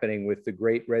what's happening with the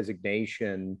Great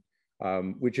Resignation,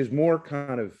 which is more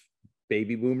kind of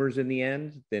baby boomers in the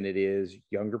end than it is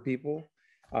younger people.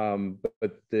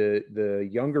 But the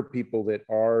younger people that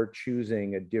are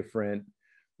choosing a different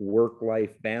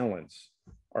work-life balance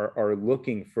are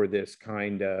looking for this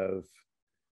kind of,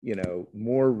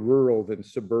 more rural than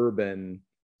suburban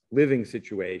living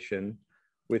situation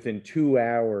within 2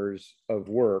 hours of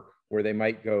work, where they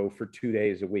might go for 2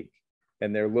 days a week.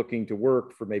 And they're looking to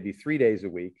work for maybe 3 days a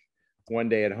week, 1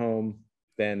 day at home,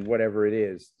 then whatever it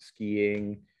is,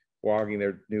 skiing, walking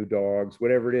their new dogs,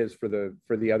 whatever it is for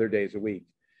the other days a week.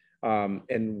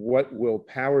 And what will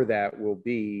power that will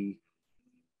be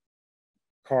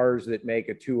cars that make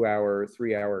a 2-hour,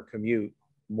 3-hour commute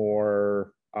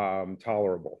more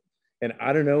tolerable. And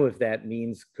I don't know if that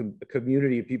means a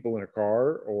community of people in a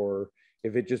car, or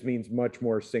if it just means much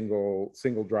more single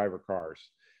driver cars.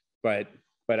 But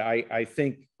I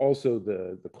think also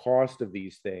the cost of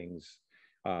these things,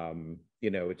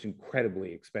 it's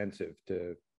incredibly expensive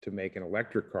to make an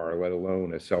electric car, let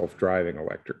alone a self-driving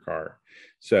electric car.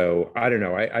 So I don't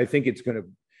know. I think it's going to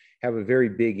have a very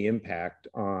big impact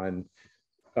on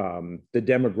the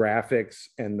demographics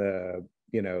and the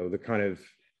kind of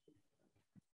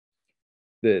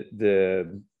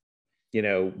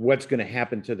what's going to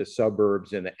happen to the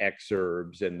suburbs and the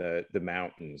exurbs and the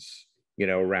mountains,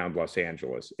 around Los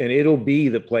Angeles. And it'll be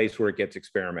the place where it gets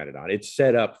experimented on. It's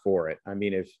set up for it. I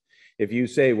mean, if you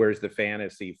say, where's the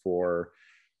fantasy for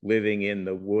living in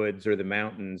the woods or the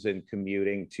mountains and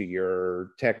commuting to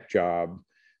your tech job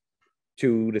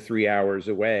 2 to 3 hours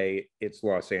away, it's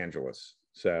Los Angeles.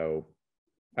 So,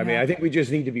 I mean, I think we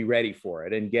just need to be ready for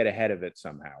it and get ahead of it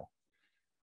somehow.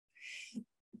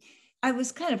 I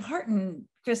was kind of heartened,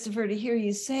 Christopher, to hear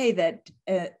you say that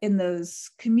in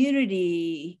those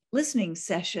community listening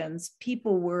sessions,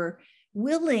 people were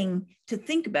willing to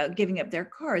think about giving up their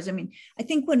cars. I mean, I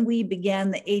think when we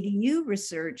began the ADU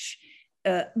research,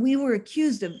 we were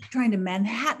accused of trying to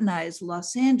Manhattanize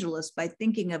Los Angeles by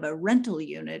thinking of a rental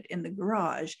unit in the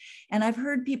garage. And I've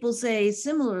heard people say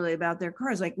similarly about their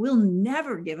cars, like, we'll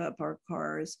never give up our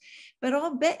cars. But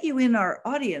I'll bet you in our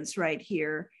audience right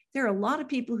here, there are a lot of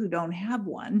people who don't have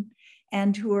one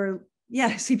and who are,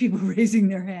 I see people raising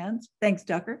their hands. Thanks,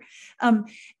 Tucker.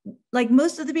 Like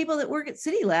most of the people that work at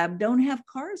cityLAB don't have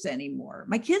cars anymore.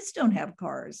 My kids don't have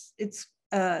cars. It's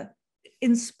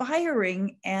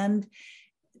inspiring and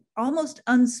almost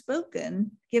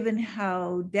unspoken, given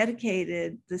how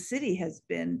dedicated the city has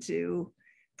been to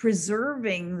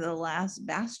preserving the last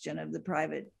bastion of the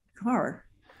private car.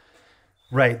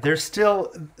 Right. There is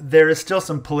still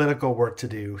some political work to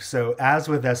do. So as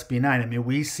with SB9, I mean,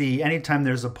 we see anytime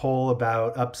there's a poll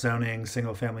about upzoning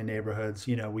single family neighborhoods,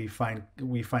 we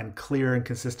find clear and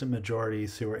consistent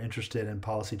majorities who are interested in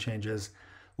policy changes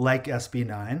like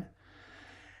SB9.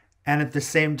 And at the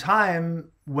same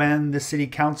time, when the city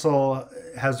council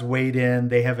has weighed in,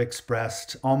 they have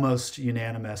expressed almost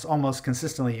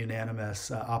consistently unanimous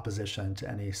opposition to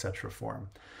any such reform.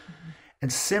 Mm-hmm.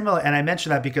 And I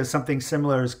mention that because something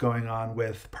similar is going on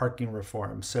with parking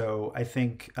reform. So I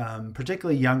think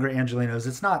particularly younger Angelenos,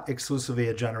 it's not exclusively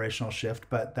a generational shift,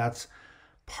 but that's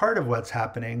part of what's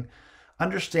happening.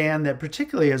 Understand that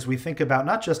particularly as we think about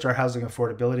not just our housing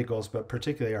affordability goals, but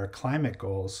particularly our climate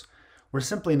goals, we're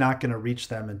simply not going to reach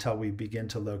them until we begin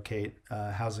to locate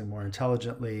housing more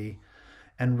intelligently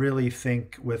and really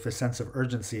think with a sense of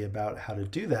urgency about how to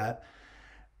do that.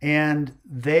 And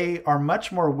they are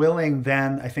much more willing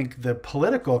than I think the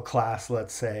political class,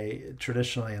 let's say,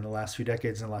 traditionally in the last few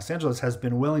decades in Los Angeles has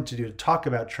been willing to do, to talk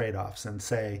about trade-offs and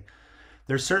say,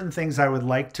 there's certain things I would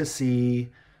like to see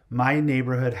my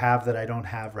neighborhood have that I don't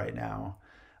have right now.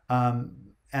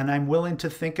 And I'm willing to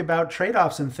think about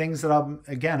trade-offs and things that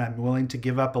I'm willing to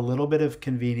give up a little bit of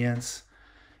convenience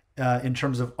in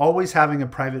terms of always having a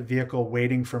private vehicle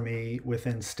waiting for me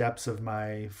within steps of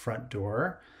my front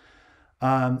door.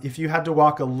 If you had to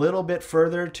walk a little bit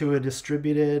further to a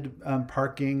distributed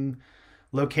parking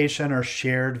location or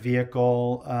shared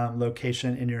vehicle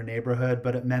location in your neighborhood,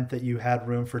 but it meant that you had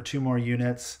room for 2 more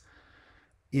units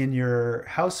in your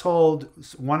household,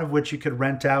 one of which you could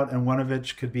rent out and one of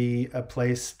which could be a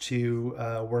place to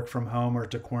work from home or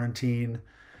to quarantine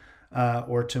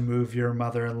or to move your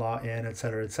mother-in-law in, et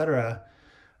cetera, et cetera.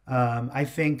 I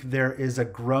think there is a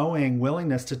growing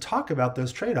willingness to talk about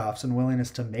those trade-offs and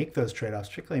willingness to make those trade-offs,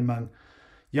 particularly among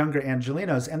younger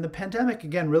Angelenos. And the pandemic,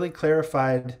 again, really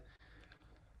clarified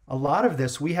a lot of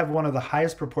this. We have one of the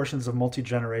highest proportions of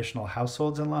multi-generational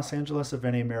households in Los Angeles of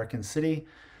any American city,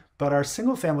 but our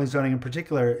single-family zoning in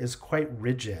particular is quite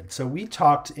rigid. So we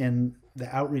talked in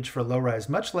the outreach for low-rise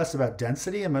much less about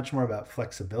density and much more about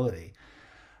flexibility.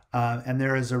 And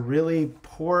there is a really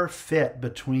poor fit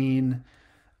between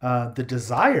the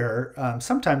desire,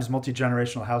 sometimes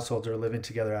multi-generational households are living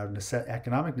together out of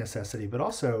economic necessity, but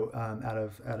also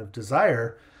out of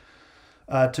desire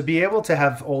to be able to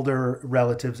have older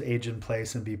relatives age in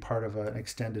place and be part of an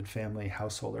extended family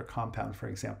household or compound, for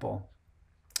example.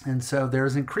 And so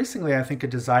there's increasingly, I think, a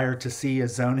desire to see a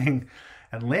zoning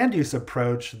and land use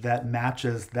approach that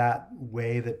matches that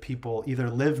way that people either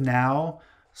live now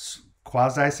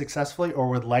quasi-successfully or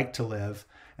would like to live,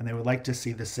 and they would like to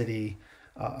see the city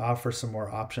offer some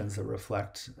more options that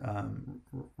reflect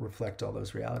all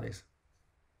those realities.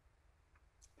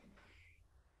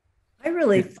 I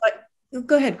really thought,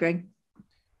 go ahead, Greg.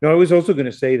 No, I was also going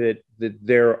to say that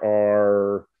there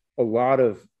are a lot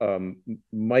of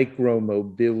micro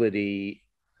mobility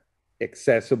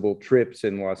accessible trips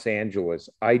in Los Angeles.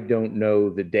 I don't know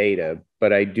the data,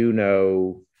 but I do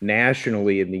know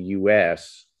nationally in the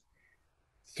US,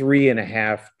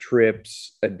 3.5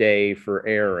 trips a day for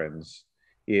errands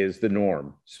is the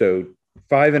norm. So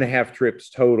 5.5 trips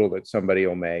total that somebody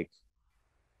will make.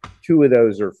 2 of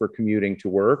those are for commuting to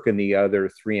work and the other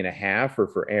 3.5 are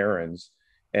for errands.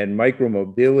 And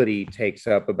micromobility takes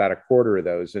up about 1/4 of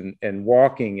those. And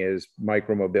walking is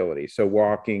micromobility. So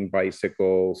walking,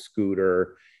 bicycle,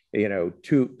 scooter,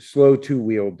 slow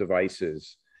 2-wheeled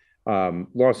devices.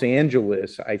 Los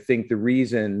Angeles, I think the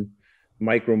reason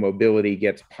micromobility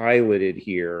gets piloted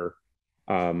here,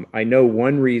 I know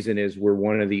one reason is we're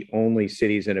one of the only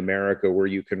cities in America where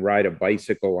you can ride a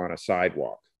bicycle on a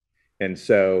sidewalk. And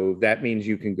so that means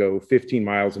you can go 15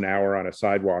 miles an hour on a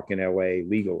sidewalk in LA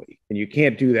legally. And you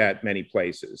can't do that many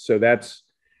places. So that's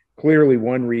clearly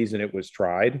one reason it was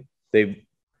tried.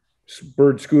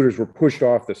 Bird scooters were pushed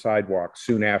off the sidewalk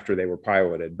soon after they were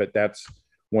piloted, but that's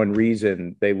one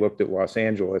reason they looked at Los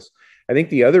Angeles. I think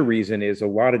the other reason is a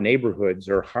lot of neighborhoods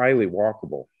are highly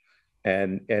walkable.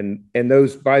 And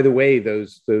those, by the way,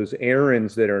 those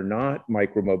errands that are not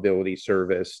micromobility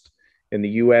serviced in the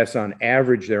US, on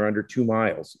average, they're under 2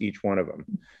 miles, each one of them.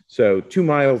 So 2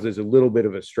 miles is a little bit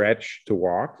of a stretch to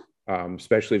walk,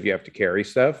 especially if you have to carry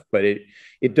stuff. But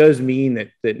it does mean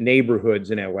that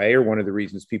neighborhoods in LA are one of the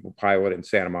reasons people pilot in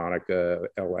Santa Monica,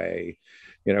 LA.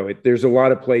 There's a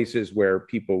lot of places where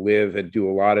people live and do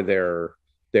a lot of their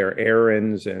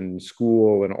errands and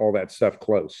school and all that stuff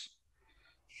close.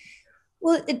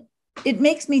 Well, it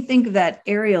makes me think of that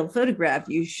aerial photograph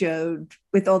you showed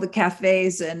with all the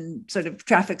cafes and sort of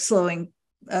traffic slowing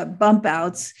bump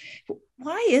outs.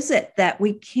 Why is it that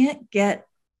we can't get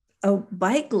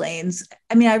bike lanes?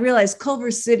 I mean, I realize Culver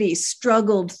City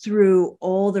struggled through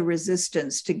all the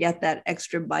resistance to get that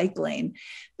extra bike lane,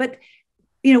 but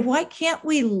why can't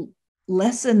we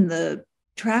lessen the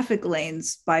traffic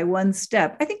lanes by one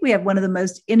step? I think we have one of the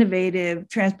most innovative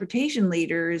transportation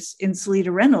leaders in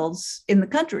Seleta Reynolds in the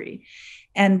country.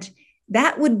 And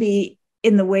that would be,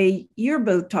 in the way you're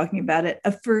both talking about it,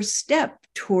 a first step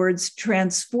towards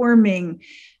transforming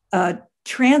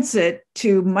transit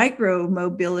to micro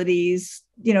mobilities,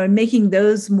 and making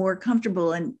those more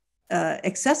comfortable and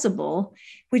accessible,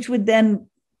 which would then,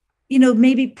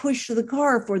 maybe push the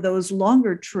car for those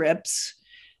longer trips,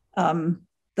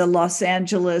 the Los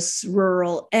Angeles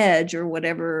rural edge or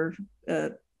whatever,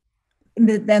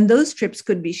 then those trips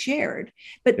could be shared.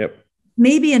 But yep.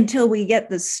 maybe until we get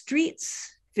the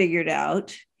streets figured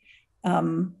out,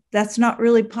 that's not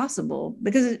really possible,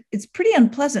 because it's pretty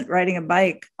unpleasant riding a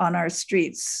bike on our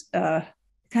streets,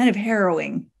 kind of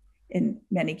harrowing in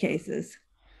many cases.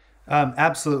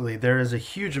 Absolutely. There is a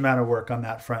huge amount of work on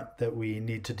that front that we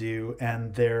need to do.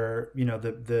 And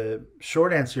the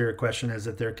short answer to your question is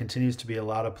that there continues to be a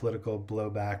lot of political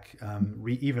blowback,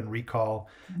 even recall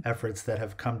efforts that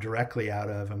have come directly out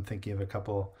of, I'm thinking of a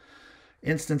couple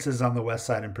instances on the West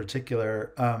Side in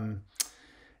particular.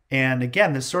 And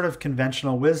again, this sort of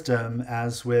conventional wisdom,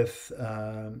 as with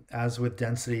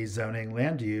density, zoning,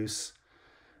 land use,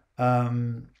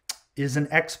 is an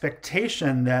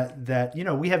expectation that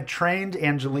we have trained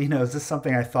Angelenos. This is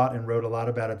something I thought and wrote a lot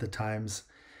about at the Times,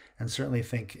 and certainly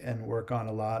think and work on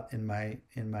a lot in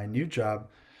my new job.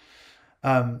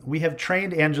 We have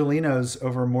trained Angelenos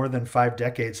over more than 5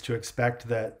 decades to expect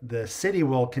that the city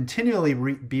will continually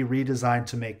be redesigned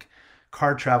to make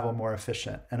car travel more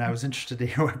efficient. And I was interested to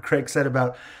hear what Greg said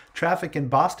about traffic in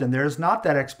Boston. There is not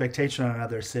that expectation in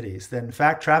other cities. That in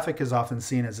fact, traffic is often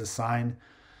seen as a sign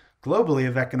globally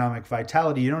of economic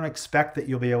vitality. You don't expect that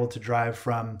you'll be able to drive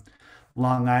from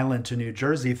Long Island to New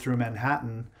Jersey through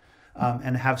Manhattan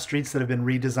and have streets that have been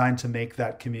redesigned to make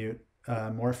that commute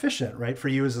more efficient, right? For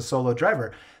you as a solo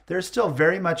driver. There's still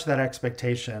very much that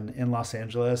expectation in Los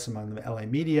Angeles, among the LA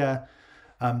media.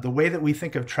 The way that we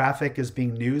think of traffic as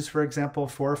being news, for example,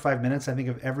 4 or 5 minutes, I think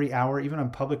of every hour, even on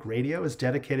public radio, is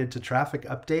dedicated to traffic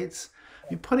updates.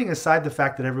 I mean, putting aside the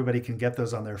fact that everybody can get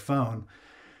those on their phone,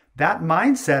 that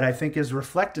mindset, I think, is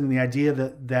reflected in the idea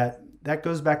that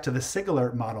goes back to the SIG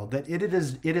alert model, that it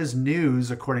is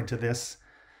news, according to this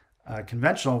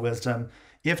conventional wisdom,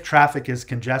 if traffic is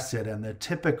congested. And the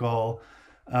typical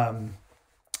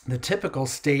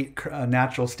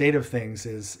natural state of things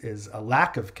is a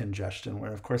lack of congestion,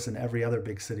 where, of course, in every other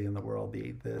big city in the world,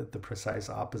 the precise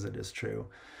opposite is true.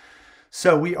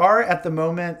 So we are at the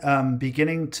moment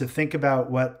beginning to think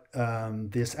about what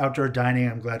this outdoor dining,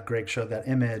 I'm glad Greg showed that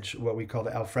image, what we call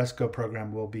the alfresco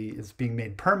program is being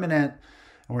made permanent.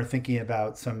 And we're thinking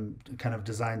about some kind of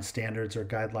design standards or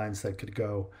guidelines that could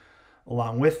go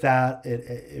along with that.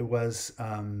 It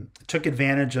took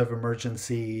advantage of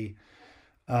emergency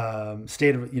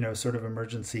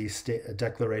emergency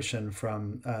declaration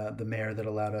from the mayor that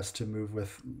allowed us to move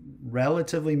with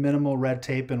relatively minimal red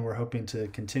tape, and we're hoping to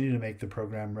continue to make the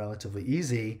program relatively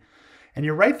easy. And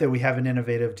you're right that we have an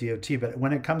innovative DOT, but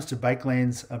when it comes to bike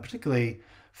lanes, particularly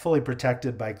fully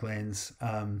protected bike lanes,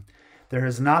 there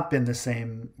has not been the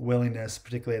same willingness,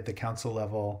 particularly at the council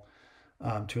level,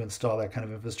 to install that kind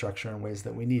of infrastructure in ways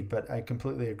that we need. But I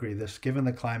completely agree. This, given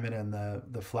the climate and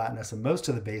the flatness of most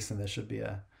of the basin, this should be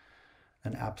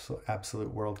an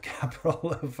absolute world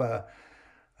capital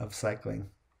of cycling.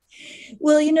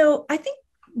 Well, I think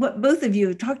what both of you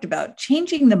have talked about,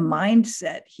 changing the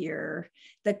mindset here,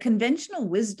 the conventional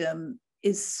wisdom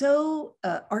is so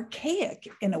archaic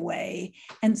in a way,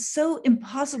 and so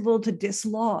impossible to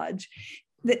dislodge,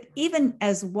 that even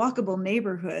as walkable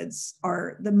neighborhoods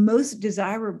are the most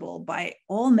desirable by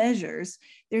all measures,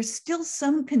 there's still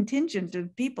some contingent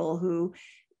of people who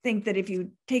think that if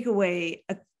you take away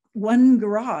one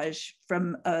garage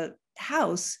from a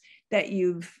house, that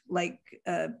you've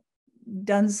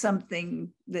done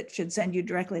something that should send you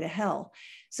directly to hell.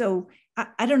 So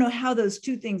I don't know how those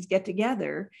two things get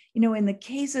together. In the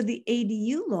case of the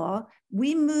ADU law,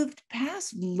 we moved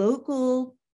past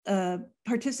local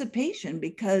participation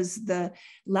because the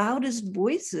loudest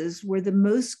voices were the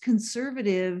most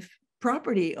conservative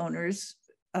property owners,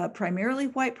 primarily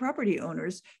white property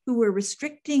owners, who were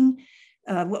restricting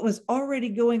what was already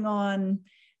going on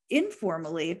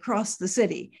informally across the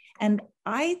city. And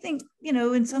I think,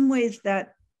 in some ways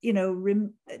that,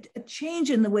 a change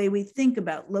in the way we think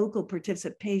about local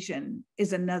participation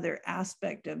is another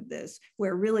aspect of this,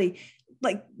 where really,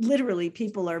 literally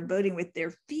people are voting with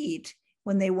their feet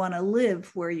when they want to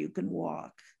live where you can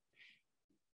walk.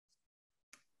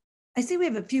 I see we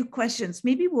have a few questions.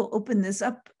 Maybe we'll open this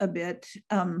up a bit.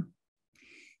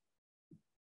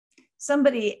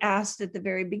 Somebody asked at the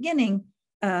very beginning,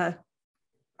 are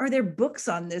there books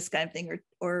on this kind of thing,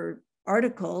 or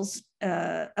articles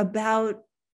about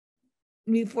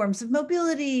new forms of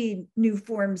mobility, new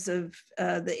forms of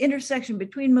the intersection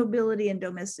between mobility and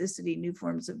domesticity, new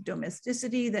forms of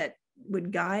domesticity that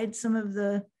would guide some of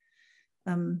the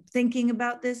thinking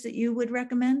about this that you would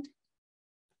recommend?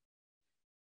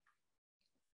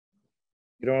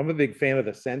 I'm a big fan of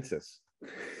the census.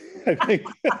 I think.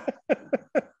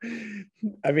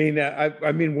 I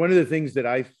mean, one of the things that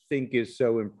I think is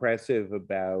so impressive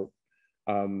about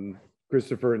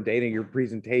Christopher and Dana, your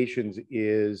presentations,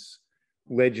 is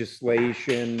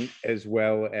legislation as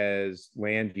well as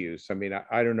land use. I mean,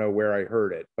 I don't know where I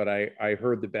heard it, but I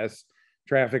heard the best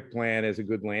traffic plan is a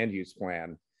good land use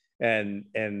plan.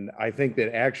 And I think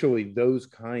that actually those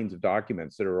kinds of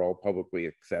documents that are all publicly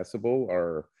accessible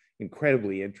are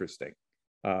incredibly interesting,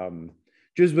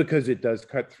 just because it does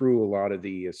cut through a lot of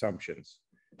the assumptions.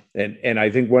 And I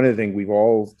think one of the things we've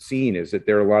all seen is that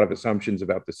there are a lot of assumptions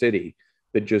about the city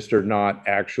that just are not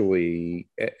actually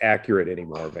accurate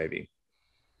anymore, maybe.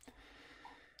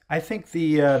 I think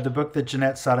the book that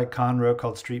Jeanette Sadik-Khan wrote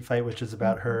called Street Fight, which is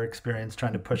about her experience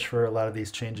trying to push for a lot of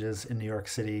these changes in New York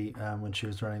City when she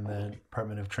was running the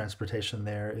Department of Transportation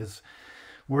there, is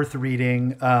worth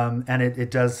reading. And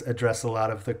it does address a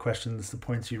lot of the questions, the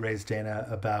points you raised, Dana,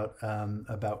 about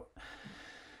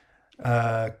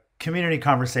community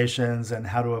conversations and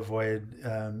how to avoid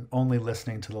only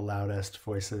listening to the loudest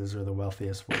voices or the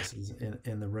wealthiest voices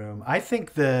in the room. I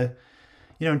think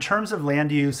in terms of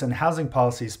land use and housing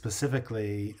policy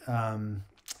specifically,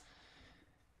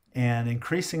 and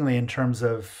increasingly in terms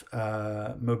of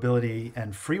mobility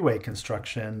and freeway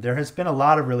construction, there has been a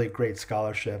lot of really great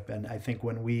scholarship. And I think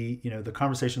when the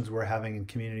conversations we're having in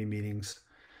community meetings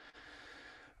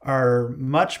are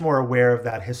much more aware of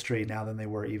that history now than they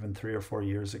were even 3 or 4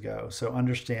 years ago. So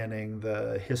understanding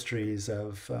the histories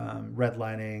of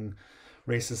redlining,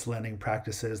 racist lending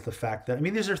practices, the fact that,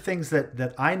 these are things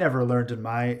that I never learned in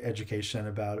my education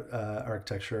about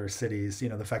architecture or cities.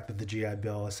 The fact that the GI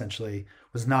Bill essentially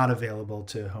was not available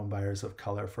to home buyers of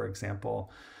color, for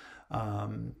example,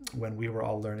 when we were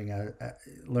all learning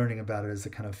about it as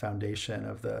a kind of foundation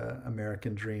of the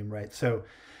American dream, right? So,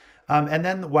 and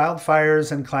then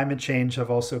wildfires and climate change have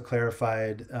also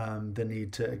clarified the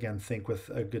need to, again, think with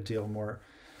a good deal more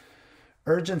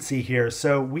urgency here.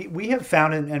 So we have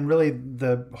found, and really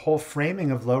the whole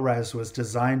framing of low rise was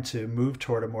designed to move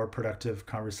toward a more productive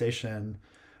conversation.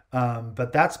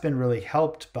 But that's been really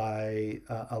helped by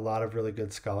a lot of really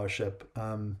good scholarship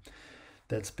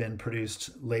that's been produced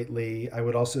lately. I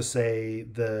would also say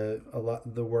the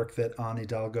work that Anne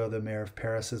Hidalgo, the mayor of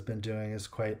Paris, has been doing is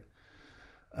quite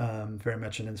very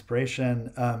much an inspiration,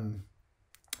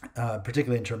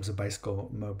 particularly in terms of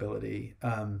bicycle mobility.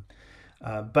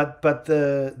 But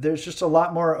there's just a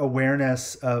lot more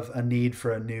awareness of a need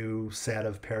for a new set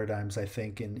of paradigms, I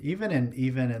think, and even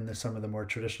in some of the more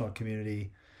traditional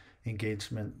community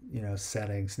engagement,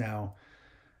 settings. Now,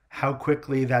 how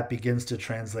quickly that begins to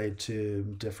translate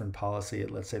to different policy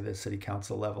at, let's say, the city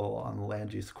council level on the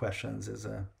land use questions is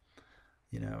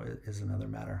another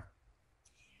matter.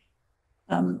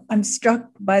 I'm struck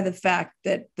by the fact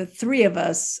that the three of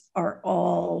us are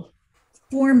all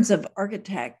forms of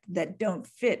architect that don't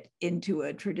fit into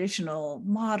a traditional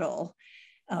model.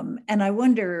 And I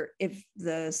wonder if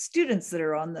the students that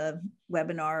are on the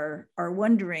webinar are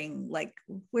wondering, like,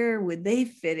 where would they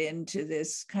fit into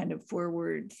this kind of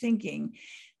forward thinking?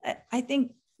 I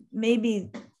think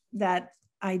maybe that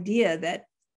idea that,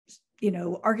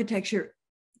 architecture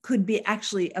could be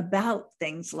actually about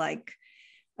things like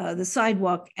the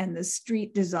sidewalk and the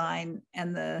street design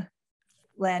and the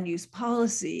land use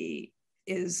policy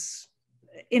is,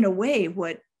 in a way,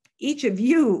 what each of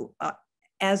you,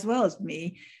 as well as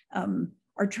me,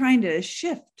 are trying to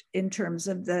shift in terms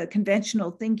of the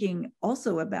conventional thinking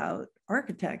also about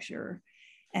architecture.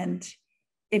 And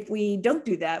if we don't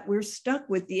do that, we're stuck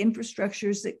with the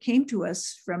infrastructures that came to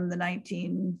us from the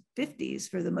 1950s,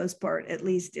 for the most part, at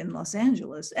least in Los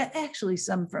Angeles. Actually,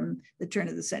 some from the turn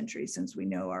of the century, since we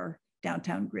know our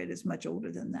downtown grid is much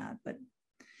older than that. But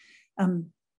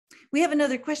we have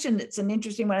another question that's an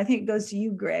interesting one. I think it goes to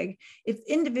you, Greg. If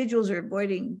individuals are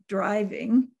avoiding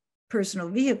driving personal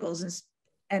vehicles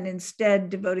and instead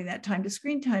devoting that time to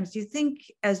screen times, do you think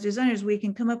as designers we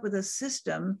can come up with a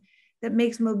system that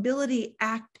makes mobility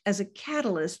act as a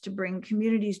catalyst to bring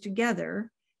communities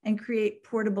together and create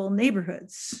portable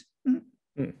neighborhoods?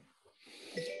 That's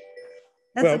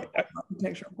an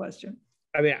architectural question.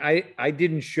 I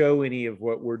didn't show any of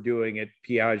what we're doing at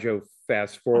Piaggio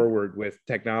Fast Forward with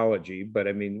technology, but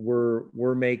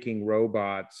we're making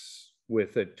robots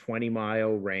with a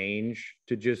 20-mile range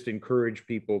to just encourage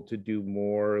people to do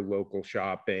more local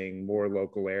shopping, more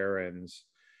local errands,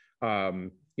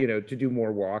 to do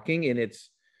more walking. And it's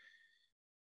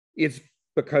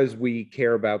because we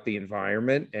care about the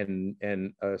environment,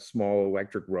 and a small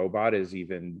electric robot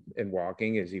and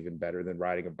walking is even better than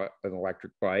riding an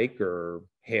electric bike or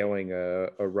hailing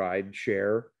a ride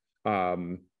share.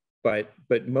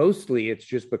 But mostly it's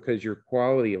just because your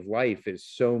quality of life is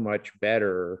so much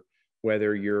better,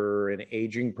 whether you're an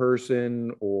aging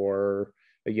person or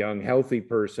a young, healthy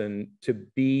person to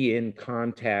be in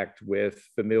contact with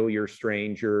familiar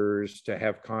strangers, to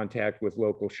have contact with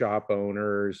local shop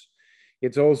owners.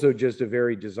 It's also just a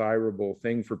very desirable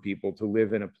thing for people to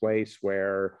live in a place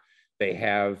where they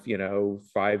have,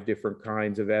 5 different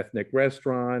kinds of ethnic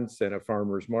restaurants and a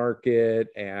farmer's market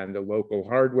and a local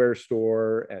hardware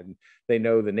store, and they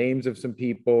know the names of some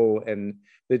people. And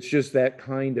it's just that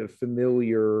kind of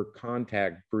familiar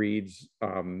contact breeds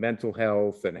mental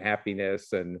health and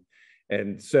happiness.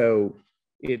 And so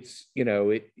it's,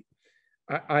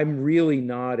 I'm really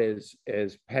not as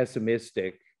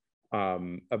pessimistic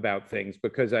about things,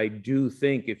 because I do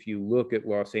think if you look at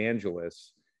Los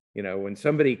Angeles, when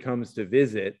somebody comes to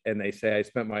visit and they say, I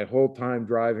spent my whole time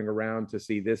driving around to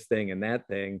see this thing and that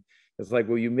thing, it's like,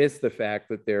 well, you miss the fact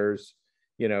that there's,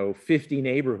 50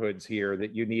 neighborhoods here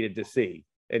that you needed to see.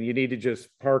 And you need to just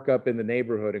park up in the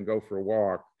neighborhood and go for a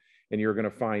walk. And you're going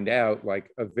to find out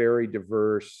like a very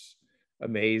diverse,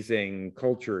 amazing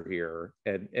culture here.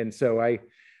 And so I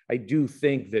do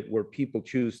think that where people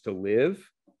choose to live,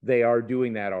 they are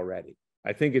doing that already.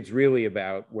 I think it's really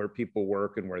about where people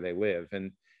work and where they live.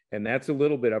 And that's a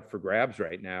little bit up for grabs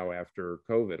right now after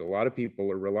COVID. A lot of people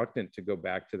are reluctant to go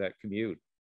back to that commute.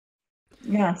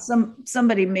 Yeah,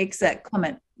 somebody makes that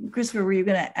comment. Christopher, were you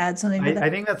going to add something to that? I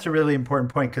think that's a really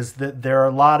important point, because there are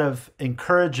a lot of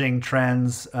encouraging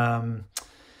trends in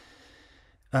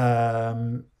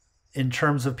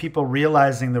terms of people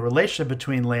realizing the relationship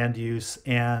between land use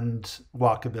and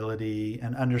walkability,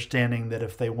 and understanding that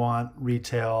if they want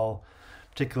retail,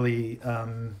 particularly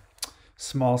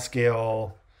small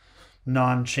scale,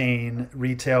 non-chain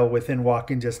retail within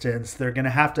walking distance, they're going to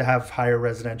have higher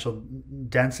residential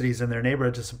densities in their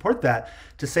neighborhood to support that,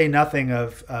 to say nothing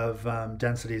of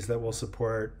densities that will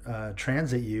support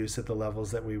transit use at the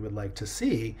levels that we would like to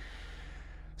see.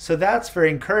 So that's very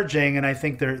encouraging. And I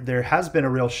think there has been a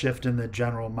real shift in the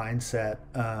general mindset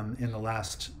in the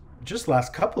last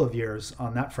couple of years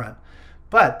on that front.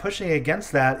 But pushing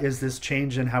against that is this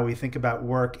change in how we think about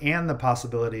work and the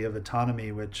possibility of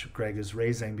autonomy, which Greg is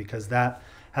raising, because that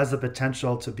has the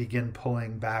potential to begin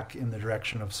pulling back in the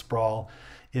direction of sprawl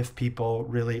if people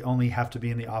really only have to be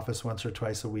in the office once or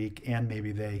twice a week, and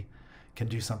maybe they can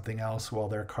do something else while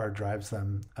their car drives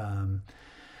them.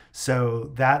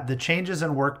 So that the changes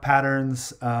in work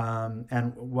patterns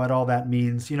and what all that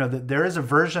means, that there is a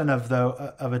version of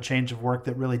a change of work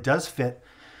that really does fit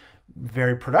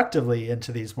very productively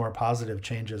into these more positive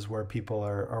changes, where people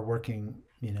are working,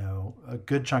 a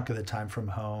good chunk of the time from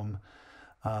home.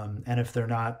 And if they're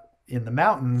not in the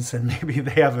mountains, and maybe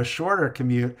they have a shorter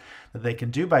commute that they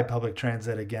can do by public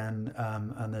transit again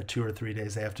on the 2 or 3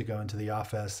 days they have to go into the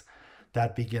office,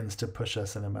 that begins to push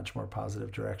us in a much more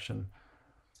positive direction.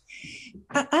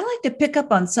 I like to pick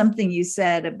up on something you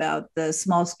said about the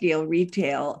small scale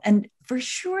retail. And for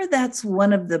sure, that's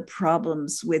one of the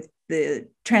problems with the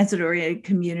transit-oriented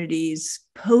communities'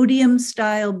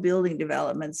 podium-style building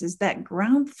developments, is that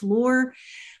ground floor,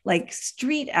 like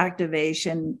street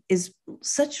activation, is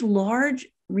such large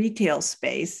retail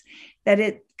space that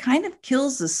it kind of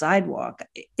kills the sidewalk.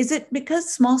 Is it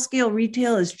because small-scale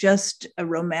retail is just a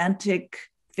romantic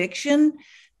fiction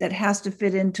that has to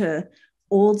fit into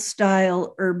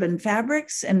old-style urban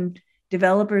fabrics, and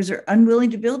developers are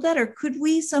unwilling to build that? Or could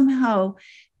we somehow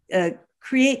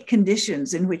create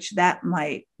conditions in which that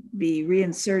might be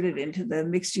reinserted into the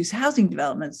mixed-use housing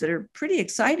developments that are pretty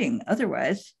exciting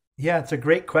otherwise? Yeah, it's a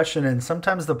great question. And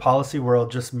sometimes the policy world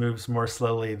just moves more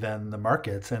slowly than the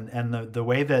markets. And the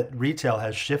way that retail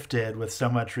has shifted, with so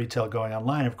much retail going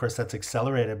online, of course, that's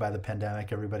accelerated by the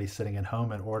pandemic. Everybody's sitting at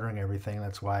home and ordering everything.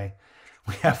 That's why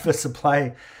we have the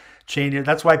supply chain.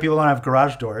 That's why people don't have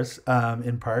garage doors,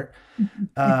 in part.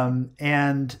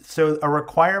 And so a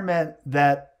requirement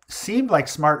that seemed like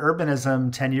smart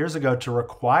urbanism 10 years ago, to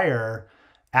require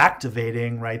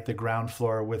activating the ground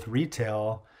floor with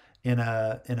retail in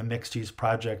a mixed use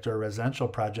project or a residential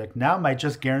project, now might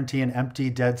just guarantee an empty,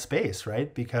 dead space,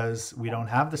 right? Because we don't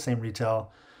have the same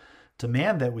retail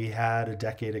demand that we had a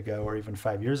decade ago or even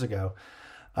 5 years ago.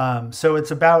 So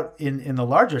it's about, in the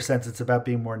larger sense, it's about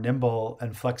being more nimble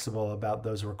and flexible about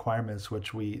those requirements,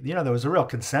 which there was a real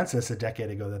consensus a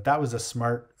decade ago that was a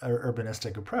smart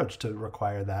urbanistic approach to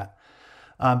require that.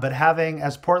 But having,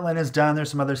 as Portland has done,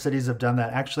 there's some other cities have done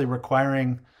that, actually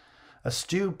requiring a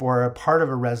stoop or a part of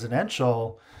a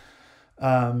residential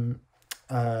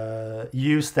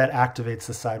use that activates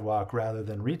the sidewalk rather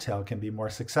than retail can be more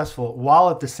successful, while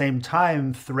at the same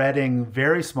time threading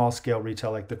very small scale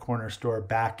retail like the corner store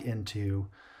back into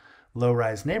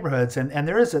low-rise neighborhoods. And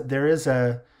there is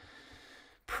a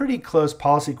pretty close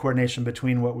policy coordination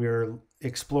between what we're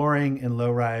exploring in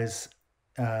low-rise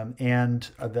and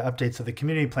the updates of the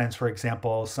community plans, for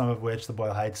example, some of which the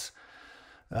Boyle Heights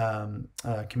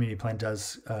community plan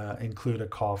does include a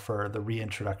call for the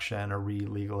reintroduction or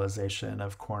re-legalization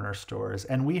of corner stores.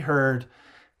 And we heard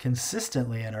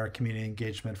consistently in our community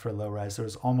engagement for low rise, there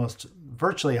was almost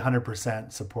virtually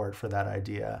 100% support for that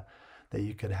idea that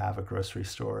you could have a grocery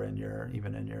store in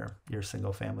even in your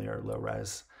single family or low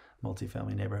rise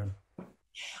multifamily neighborhood.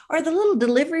 Are the little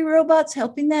delivery robots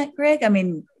helping that, Greg? I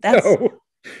mean, that's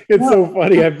it's so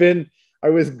funny. I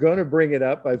was going to bring it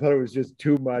up. I thought it was just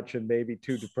too much and maybe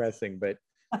too depressing. But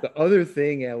the other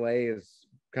thing LA is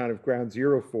kind of ground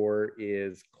zero for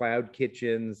is cloud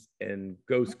kitchens and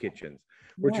ghost kitchens,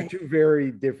 which are two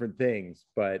very different things.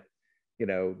 But, you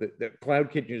know, the cloud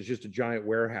kitchen is just a giant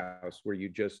warehouse where you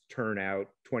just turn out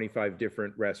 25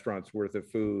 different restaurants worth of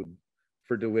food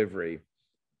for delivery.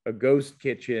 A ghost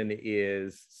kitchen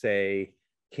is, say,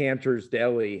 Cantor's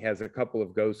Deli has a couple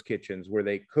of ghost kitchens where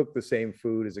they cook the same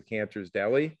food as a Cantor's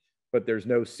Deli, but there's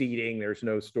no seating, there's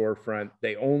no storefront.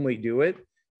 They only do it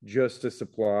just to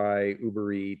supply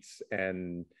Uber Eats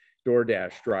and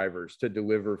DoorDash drivers to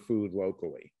deliver food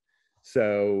locally.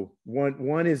 So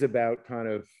one is about kind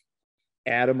of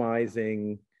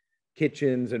atomizing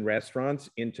kitchens and restaurants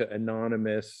into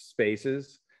anonymous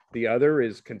spaces. The other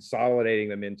is consolidating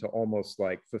them into almost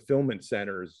like fulfillment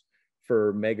centers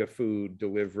for mega food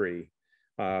delivery,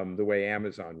 the way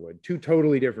Amazon would. Two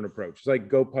totally different approaches, like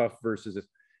GoPuff versus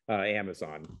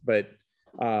Amazon. But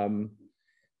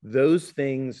those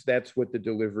things, that's what the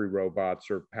delivery robots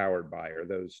are powered by, are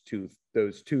those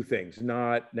two things,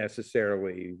 not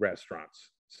necessarily restaurants.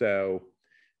 So,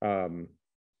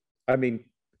 I mean,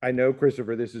 I know,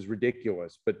 Christopher, this is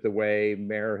ridiculous, but the way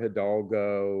Mayor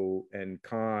Hidalgo and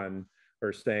Khan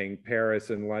are saying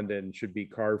Paris and London should be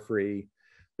car-free,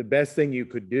 the best thing you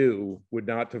could do would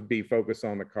not to be focus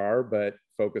on the car, but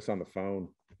focus on the phone.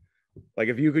 Like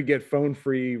if you could get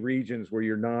phone-free regions where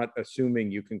you're not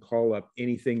assuming you can call up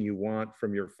anything you want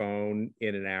from your phone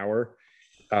in an hour,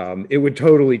 it would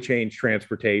totally change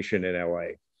transportation in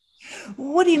LA.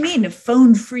 What do you mean a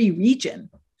phone-free region?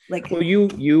 Like, well,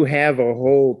 you have a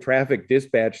whole traffic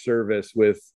dispatch service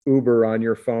with Uber on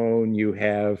your phone. You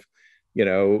have, you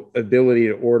know, ability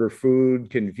to order food,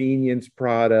 convenience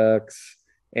products,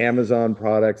 Amazon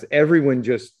products. Everyone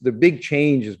just, the big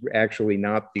change is actually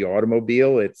not the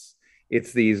automobile.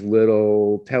 It's these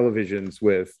little televisions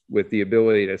with the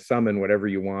ability to summon whatever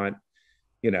you want.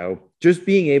 You know, just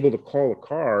being able to call a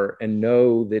car and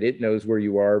know that it knows where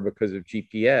you are because of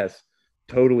GPS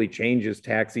totally changes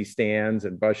taxi stands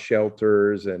and bus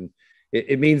shelters. And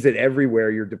it means that everywhere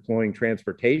you're deploying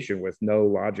transportation with no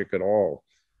logic at all,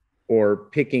 or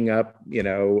picking up, you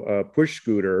know, a push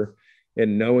scooter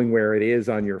and knowing where it is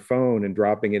on your phone and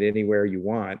dropping it anywhere you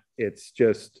want. It's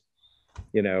just,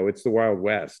 you know, it's the Wild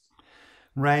West.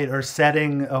 Right. Or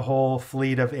setting a whole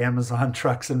fleet of Amazon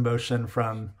trucks in motion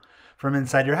from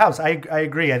inside your house. I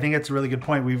agree. I think it's a really good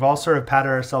point. We've all sort of patted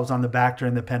ourselves on the back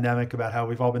during the pandemic about how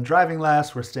we've all been driving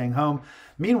less. We're staying home.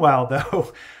 Meanwhile,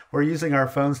 though, we're using our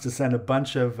phones to send a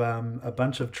bunch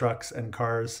of trucks and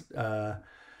cars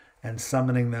and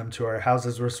summoning them to our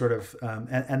houses. We're sort of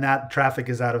and that traffic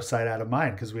is out of sight, out of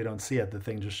mind because we don't see it. The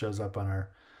thing just shows up on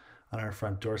our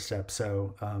front doorstep.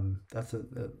 So that's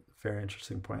a very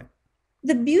interesting point.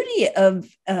 The beauty of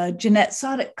Jeanette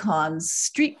Sadiq-Khan's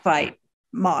street fight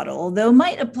model, though,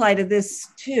 might apply to this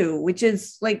too, which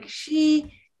is like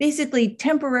she basically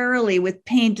temporarily with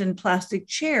paint and plastic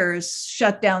chairs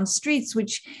shut down streets,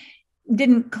 which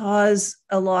didn't cause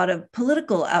a lot of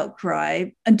political outcry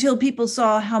until people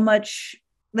saw how much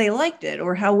they liked it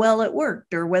or how well it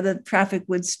worked or whether traffic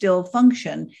would still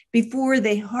function before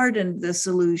they hardened the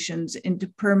solutions into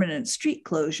permanent street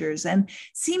closures. And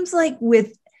seems like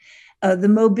with the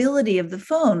mobility of the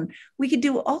phone, we could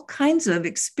do all kinds of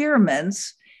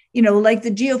experiments, you know, like the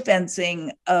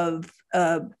geofencing of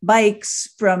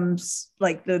bikes from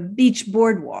like the beach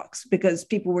boardwalks because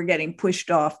people were getting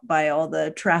pushed off by all the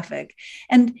traffic.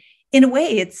 And in a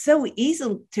way, it's so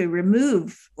easy to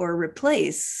remove or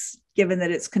replace, given that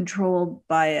it's controlled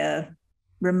by a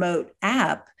remote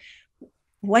app.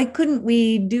 Why couldn't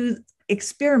we do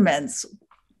experiments?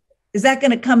 Is that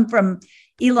going to come from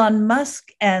Elon Musk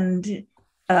and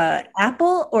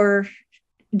Apple, or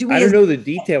do we? I don't know the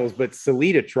details, but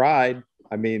Salida tried.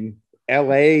 I mean,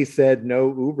 LA said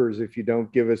no Ubers if you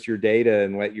don't give us your data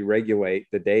and let you regulate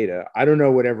the data. I don't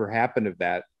know whatever happened of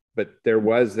that, but there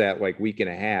was that like week and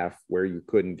a half where you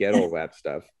couldn't get all that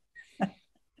stuff.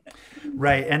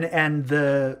 Right, and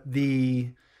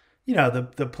the you know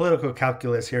the political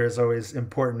calculus here is always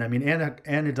important. I mean,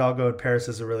 Anne Hidalgo in Paris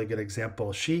is a really good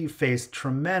example. She faced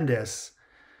tremendous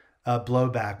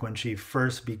blowback when she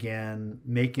first began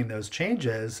making those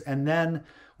changes. And then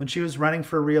when she was running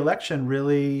for re-election,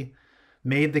 really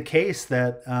made the case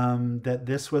that that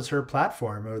this was her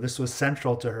platform, or this was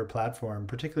central to her platform,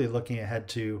 particularly looking ahead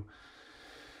to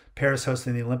Paris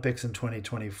hosting the Olympics in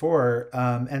 2024.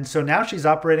 And so now she's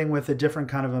operating with a different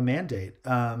kind of a mandate.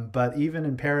 But even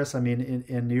in Paris, I mean,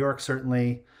 in New York,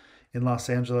 certainly, in Los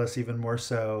Angeles, even more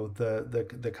so,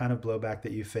 the kind of blowback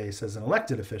that you face as an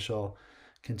elected official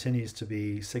continues to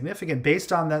be significant,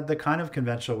 based on the kind of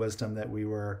conventional wisdom that we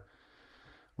were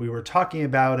talking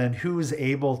about, and who's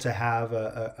able to have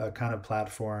a kind of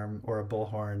platform or a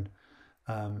bullhorn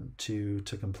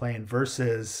to complain,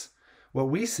 versus what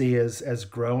we see as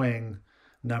growing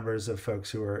numbers of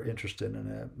folks who are interested in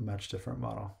a much different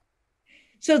model.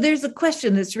 So there's a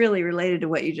question that's really related to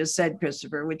what you just said,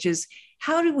 Christopher, which is,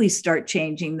 how do we start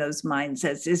changing those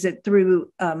mindsets? Is it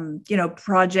through,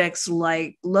 projects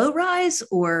like Low Rise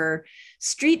or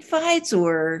street fights?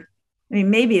 Or, I mean,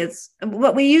 maybe it's,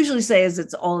 what we usually say is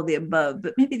it's all of the above,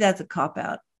 but maybe that's a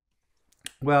cop-out.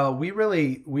 Well, we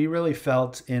really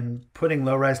felt in putting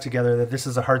Low Rise together that this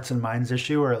is a hearts and minds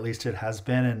issue, or at least it has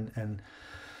been, and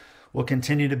will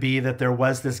continue to be, that there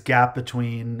was this gap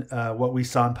between what we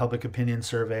saw in public opinion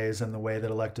surveys and the way that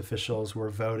elected officials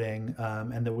were voting,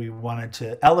 and that we wanted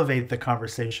to elevate the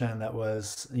conversation that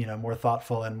was, more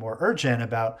thoughtful and more urgent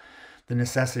about the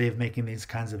necessity of making these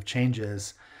kinds of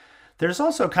changes. There's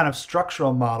also a kind of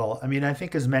structural model. I mean, I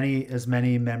think as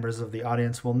many members of the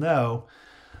audience will know,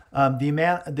 the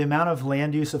amount of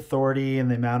land use authority and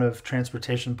the amount of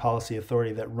transportation policy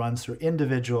authority that runs through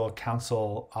individual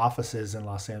council offices in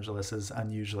Los Angeles is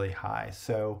unusually high.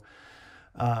 So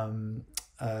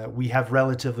we have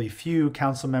relatively few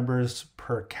council members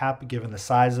per cap, given the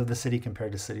size of the city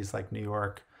compared to cities like New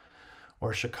York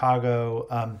or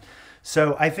Chicago.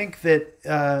 So I think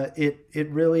that it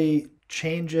really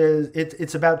changes.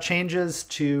 It's about changes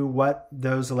to what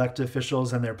those elected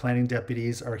officials and their planning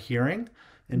deputies are hearing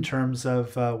in terms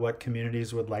of what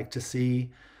communities would like to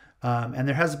see. And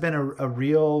there has been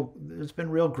there's been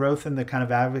real growth in the kind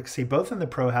of advocacy, both in the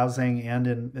pro-housing and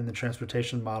in the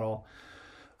transportation model,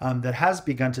 that has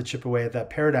begun to chip away at that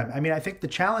paradigm. I mean, I think the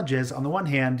challenge is, on the one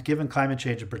hand, given climate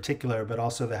change in particular, but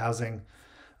also the housing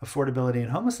affordability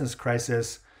and homelessness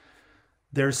crisis,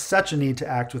 there's such a need to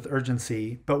act with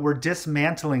urgency, but we're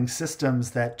dismantling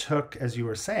systems that took, as you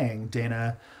were saying,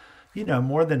 Dana,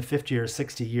 more than 50 or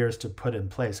 60 years to put in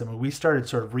place. I mean, we started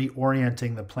sort of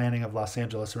reorienting the planning of Los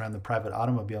Angeles around the private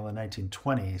automobile in the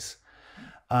 1920s,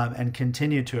 and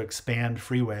continue to expand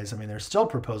freeways. I mean, there's still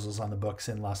proposals on the books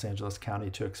in Los Angeles County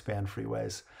to expand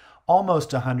freeways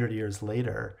almost 100 years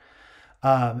later.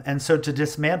 And so to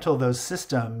dismantle those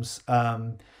systems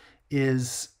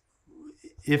is,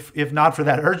 if not for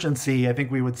that urgency, I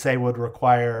think we would say would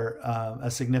require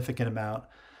a significant amount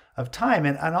of time.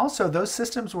 And also those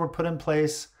systems were put in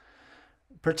place,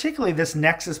 particularly this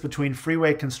nexus between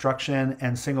freeway construction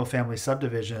and single family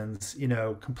subdivisions,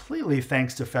 completely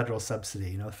thanks to federal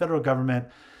subsidy. The federal government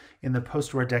in the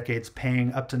post-war decades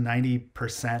paying up to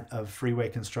 90% of freeway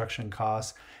construction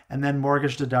costs, and then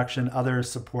mortgage deduction, other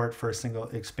support for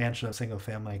expansion of single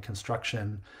family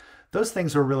construction. Those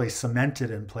things were really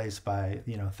cemented in place by,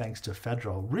 thanks to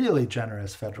really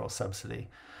generous federal subsidy.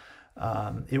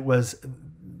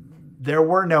 There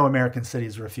were no American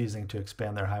cities refusing to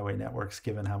expand their highway networks,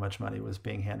 given how much money was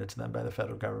being handed to them by the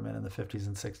federal government in the 50s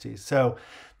and 60s. So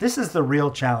this is the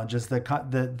real challenge, is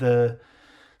the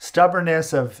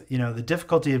stubbornness of, the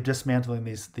difficulty of dismantling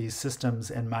these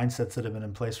systems and mindsets that have been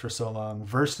in place for so long,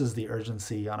 versus the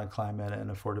urgency on a climate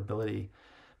and affordability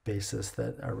basis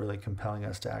that are really compelling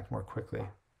us to act more quickly.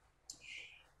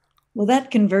 Well,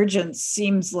 that convergence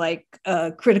seems like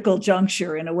a critical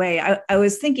juncture in a way. I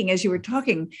was thinking, as you were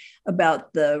talking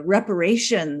about the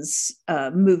reparations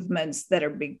movements that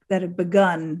have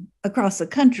begun across the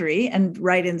country, and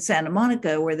right in Santa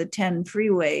Monica, where the 10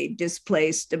 freeway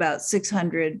displaced about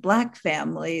 600 Black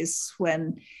families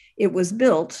when it was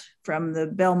built, from the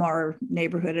Belmar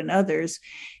neighborhood and others.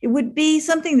 It would be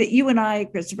something that you and I,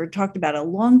 Christopher, talked about a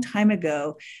long time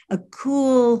ago, a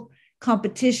cool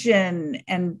competition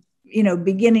and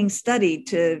beginning study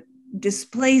to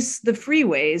displace the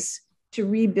freeways to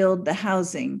rebuild the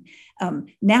housing.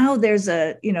 Now there's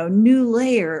a new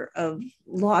layer of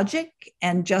logic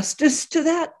and justice to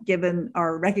that, given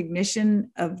our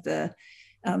recognition of the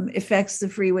effects the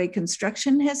freeway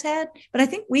construction has had. But I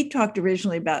think we talked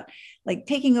originally about like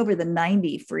taking over the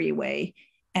 90 freeway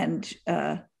and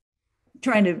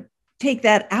trying to take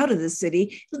that out of the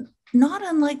city, not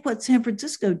unlike what San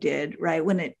Francisco did, right?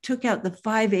 When it took out the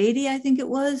 580, I think it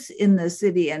was, in the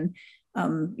city, and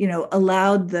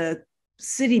allowed the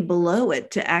city below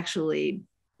it to actually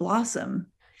blossom.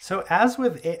 So as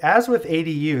with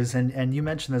ADUs, and you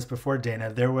mentioned this before,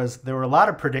 Dana, there were a lot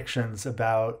of predictions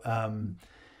about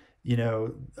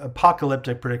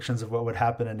apocalyptic predictions of what would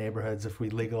happen in neighborhoods if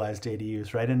we legalized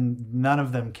ADUs, right? And none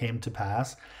of them came to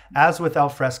pass. As with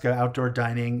alfresco outdoor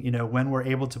dining, when we're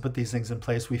able to put these things in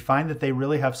place, we find that they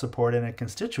really have support in a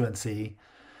constituency,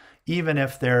 even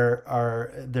if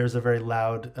there's a very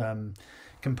loud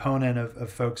component of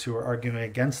folks who are arguing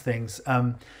against things.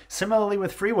 Similarly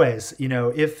with freeways,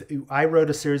 if I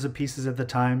wrote a series of pieces at the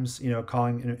Times,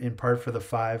 calling in part for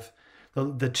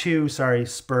the two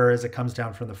spur as it comes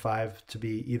down from the 5 to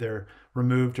be either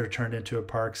removed or turned into a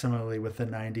park. Similarly with the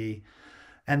 90,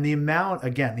 and the amount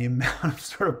of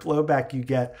sort of blowback you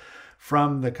get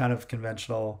from the kind of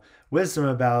conventional wisdom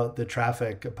about the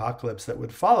traffic apocalypse that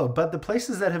would follow. But the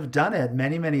places that have done it,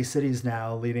 many cities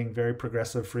now leading very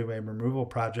progressive freeway removal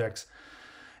projects,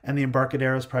 and the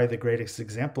Embarcadero is probably the greatest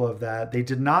example of that. They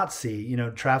did not see,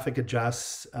 traffic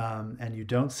adjusts, and you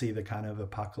don't see the kind of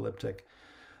apocalyptic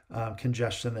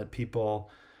congestion that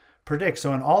people predict.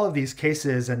 So in all of these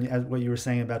cases, and as what you were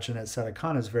saying about Jeanette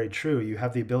Sedekhan is very true, you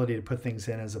have the ability to put things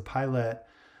in as a pilot,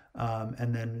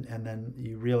 and then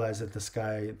you realize that the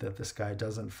sky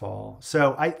doesn't fall.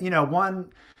 So I'm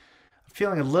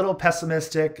feeling a little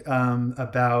pessimistic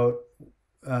about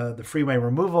the freeway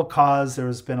removal cause.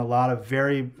 There's been a lot of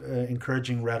very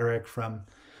encouraging rhetoric from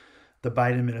the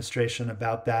Biden administration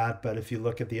about that. But if you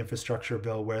look at the infrastructure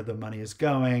bill, where the money is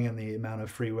going and the amount of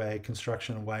freeway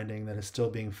construction and widening that is still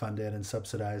being funded and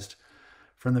subsidized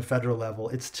from the federal level,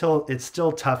 it's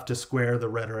still tough to square the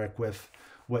rhetoric with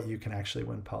what you can actually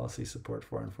win policy support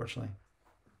for, unfortunately.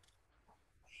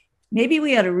 Maybe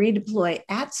we ought to redeploy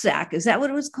ATSAC. Is that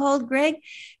what it was called, Greg?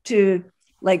 To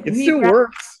it still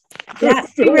works.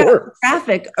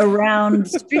 Traffic around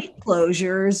street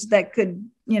closures that could,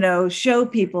 show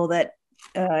people that,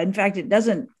 in fact, it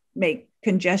doesn't make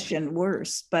congestion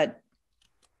worse, but,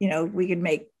 we could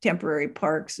make temporary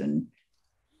parks and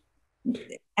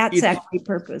ATSAC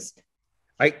repurposed.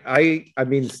 I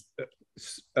mean,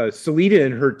 Salita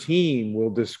and her team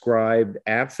will describe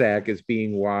ATSAC as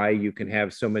being why you can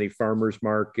have so many farmers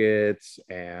markets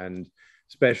and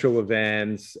special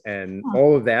events and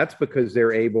all of that's because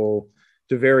they're able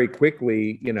to very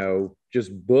quickly,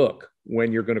 just book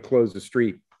when you're going to close the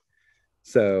street.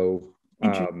 So,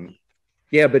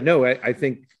 but no, I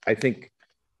think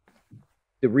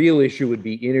the real issue would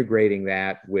be integrating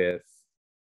that with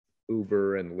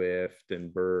Uber and Lyft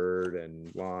and Bird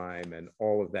and Lime and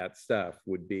all of that stuff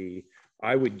would be,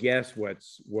 I would guess,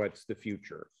 what's the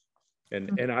future.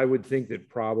 And I would think that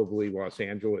probably Los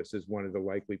Angeles is one of the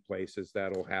likely places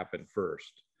that'll happen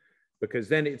first, because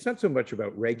then it's not so much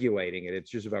about regulating it, it's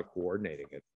just about coordinating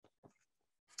it.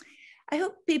 I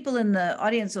hope people in the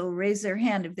audience will raise their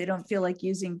hand if they don't feel like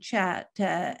using chat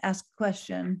to ask a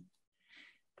question.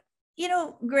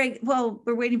 Greg, well,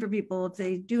 we're waiting for people if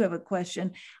they do have a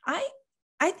question. I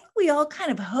think we all kind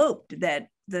of hoped that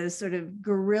the sort of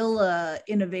guerrilla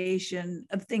innovation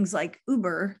of things like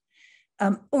Uber,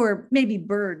 or maybe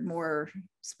Bird more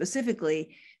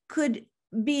specifically, could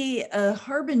be a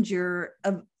harbinger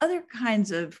of other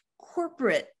kinds of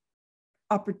corporate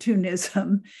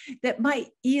opportunism that might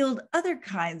yield other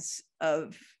kinds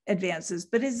of advances.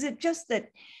 But is it just that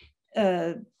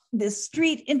the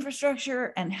street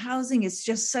infrastructure and housing is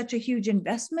just such a huge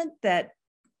investment that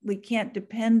we can't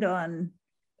depend on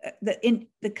the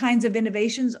kinds of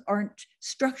innovations aren't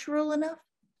structural enough?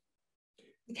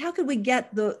 How could we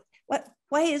get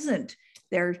why isn't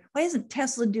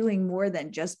Tesla doing more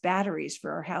than just batteries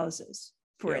for our houses,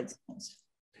 for instance?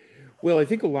 Well, I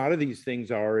think a lot of these things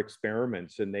are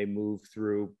experiments and they move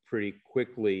through pretty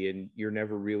quickly and you're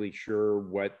never really sure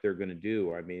what they're going to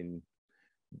do. I mean,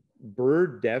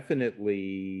 Bird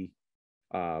definitely,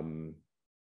 brought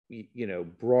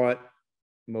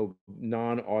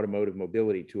non-automotive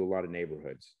mobility to a lot of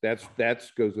neighborhoods. That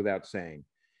goes without saying.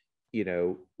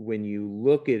 When you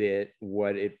look at it,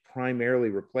 what it primarily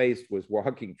replaced was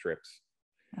walking trips.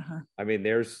 I mean,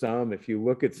 if you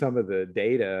look at some of the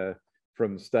data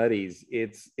from studies,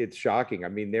 it's shocking. I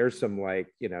mean, there's some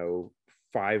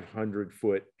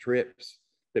 500-foot trips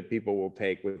that people will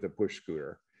take with a push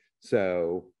scooter.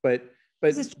 So, but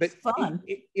it's fun.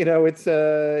 It's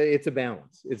a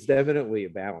balance. It's definitely a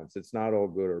balance. It's not all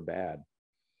good or bad.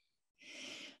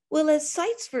 Well, as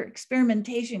sites for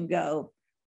experimentation go,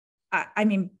 I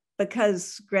mean,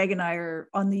 because Greg and I are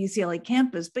on the UCLA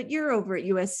campus, but you're over at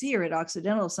USC or at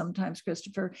Occidental sometimes,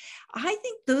 Christopher. I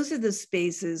think those are the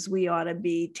spaces we ought to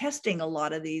be testing a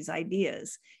lot of these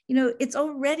ideas. You know, it's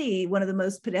already one of the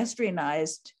most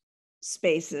pedestrianized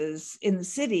spaces in the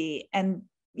city. And,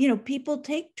 you know, people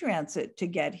take transit to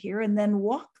get here and then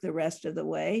walk the rest of the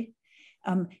way.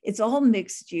 It's all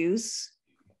mixed use.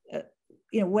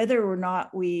 You know, whether or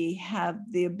not we have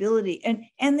the ability,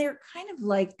 and they're kind of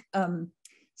like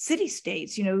city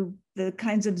states, you know, the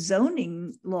kinds of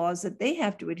zoning laws that they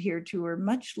have to adhere to are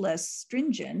much less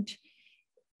stringent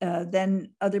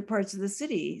than other parts of the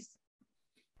cities.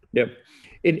 Yep.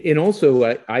 And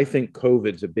also, I think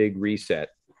COVID's a big reset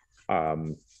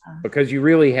because you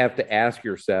really have to ask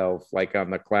yourself, like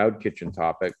on the cloud kitchen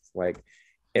topic, like,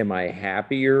 am I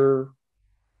happier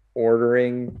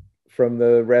ordering from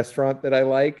the restaurant that I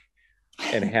like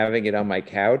and having it on my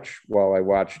couch while I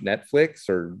watch Netflix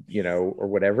or, you know, or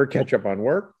whatever, catch up on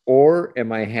work? Or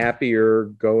am I happier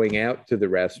going out to the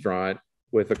restaurant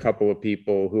with a couple of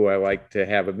people who I like to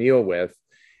have a meal with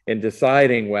and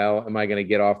deciding, well, am I going to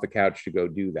get off the couch to go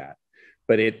do that?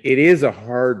 But it is a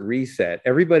hard reset.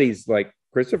 Everybody's, like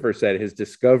Christopher said, has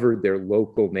discovered their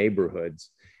local neighborhoods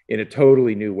in a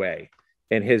totally new way,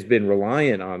 and has been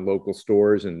reliant on local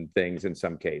stores and things in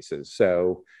some cases.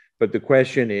 So, but the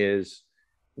question is,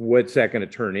 what's that going to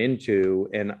turn into?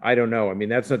 And I don't know. I mean,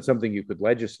 that's not something you could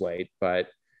legislate, but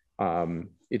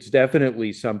it's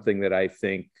definitely something that I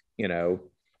think, you know,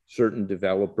 certain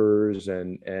developers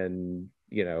and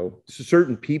you know,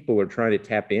 certain people are trying to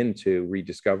tap into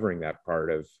rediscovering that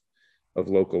part of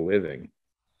local living.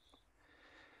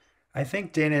 I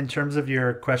think, Dana, in terms of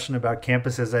your question about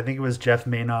campuses, I think it was Jeff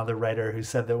Maynaw, the writer, who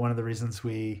said that one of the reasons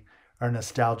we are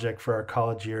nostalgic for our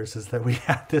college years is that we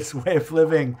had this way of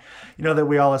living, you know, that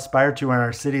we all aspire to in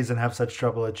our cities and have such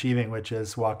trouble achieving, which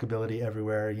is walkability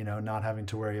everywhere, you know, not having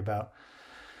to worry about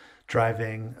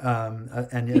driving.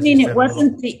 And you mean it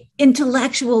wasn't the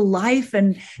intellectual life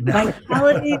and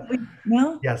vitality?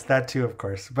 No. Yes, that too, of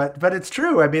course. But it's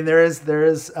true. I mean, there is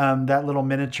that little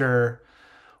miniature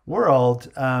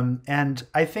world, and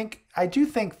I do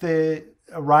think the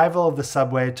arrival of the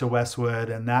subway to Westwood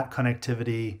and that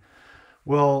connectivity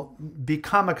will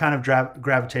become a kind of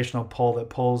gravitational pull that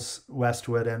pulls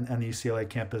Westwood and the UCLA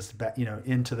campus back, you know,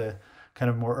 into the kind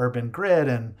of more urban grid.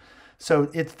 And so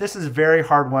this is very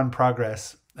hard-won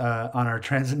progress on our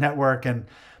transit network.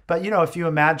 But you know, if you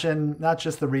imagine not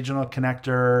just the regional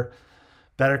connector,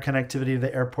 better connectivity to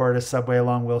the airport, a subway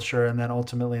along Wilshire, and then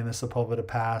ultimately in the Sepulveda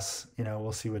Pass, you know,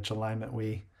 we'll see which alignment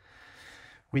we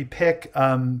pick.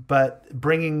 But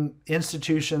bringing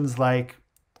institutions like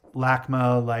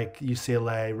LACMA, like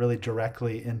UCLA, really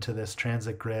directly into this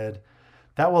transit grid,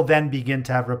 that will then begin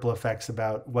to have ripple effects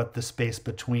about what the space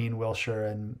between Wilshire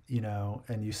and, you know,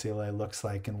 and UCLA looks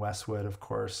like in Westwood, of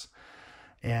course.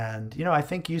 And, you know, I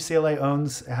think UCLA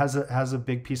has a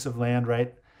big piece of land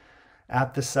right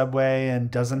at the subway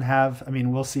and doesn't have, I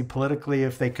mean, we'll see politically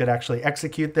if they could actually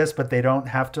execute this, but they don't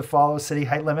have to follow city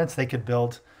height limits. They could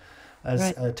build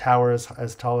a tower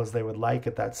as tall as they would like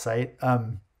at that site.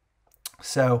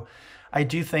 So I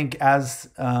do think as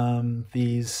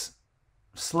these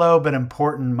slow but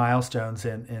important milestones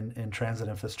in transit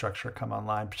infrastructure come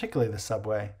online, particularly the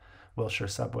subway, Wilshire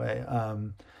subway,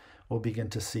 we'll begin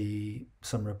to see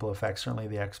some ripple effects. Certainly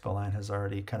the Expo line has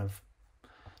already kind of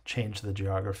changed the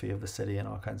geography of the city in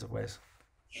all kinds of ways.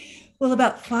 Well,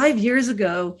 about 5 years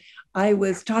ago, I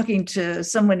was talking to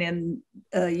someone in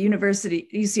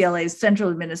UCLA's central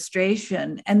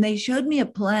administration, and they showed me a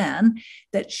plan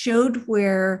that showed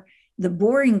where the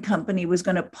Boring Company was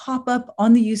going to pop up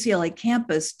on the UCLA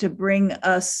campus to bring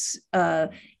us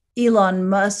Elon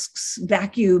Musk's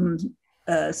vacuum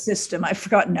system. I've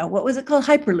forgotten now. What was it called?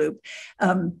 Hyperloop.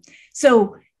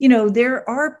 So, you know, there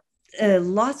are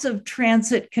lots of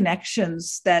transit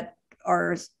connections that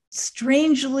are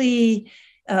strangely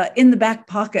in the back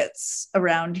pockets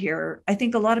around here. I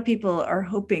think a lot of people are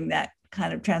hoping that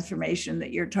kind of transformation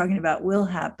that you're talking about will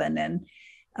happen, and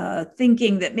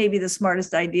thinking that maybe the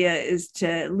smartest idea is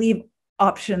to leave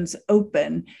options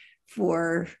open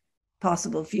for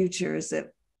possible futures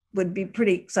that would be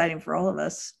pretty exciting for all of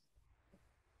us.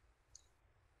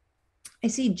 I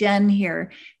see Jen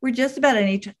here. We're just about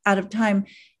out of time.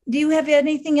 Do you have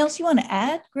anything else you want to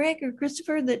add, Greg or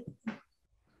Christopher? That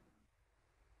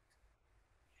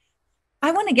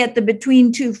I want to get the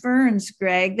Between Two Ferns,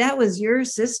 Greg. That was your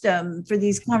system for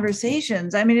these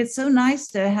conversations. I mean, it's so nice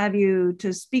to have you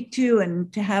to speak to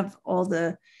and to have all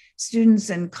the students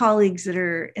and colleagues that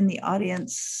are in the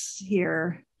audience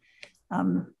here.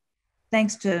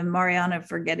 Thanks to Mariana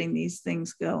for getting these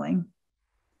things going.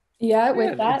 Yeah,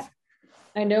 with that,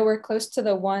 I know we're close to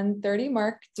the 1:30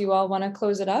 mark. Do you all want to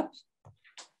close it up?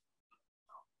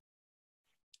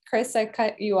 Chris, I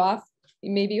cut you off.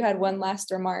 Maybe you had one last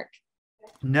remark.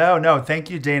 No. Thank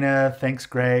you, Dana. Thanks,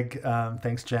 Greg.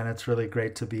 Thanks, Jen. It's really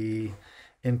great to be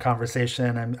in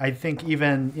conversation. I think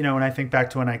even, when I think back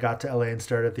to when I got to LA and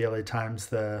started at the LA Times,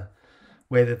 the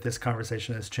way that this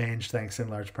conversation has changed, thanks in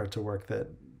large part to work that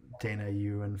Dana,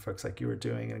 you and folks like you were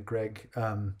doing, and Greg,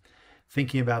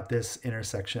 thinking about this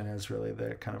intersection as really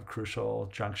the kind of crucial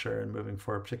juncture and moving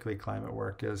forward, particularly climate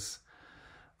work is,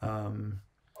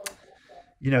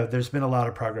 there's been a lot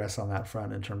of progress on that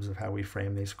front in terms of how we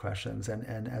frame these questions.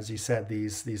 And as you said,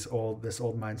 this old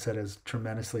mindset is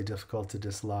tremendously difficult to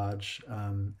dislodge.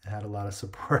 Had a lot of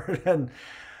support and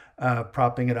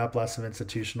propping it up, lots of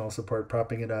institutional support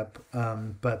propping it up.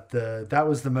 But that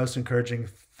was the most encouraging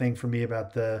thing for me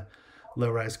about the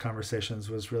low-rise conversations,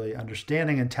 was really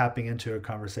understanding and tapping into a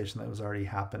conversation that was already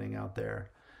happening out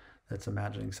there, that's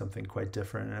imagining something quite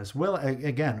different, and as well,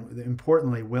 again,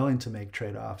 importantly, willing to make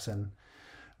trade-offs and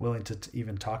willing to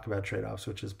even talk about trade-offs,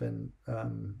 which has been,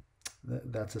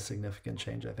 that's a significant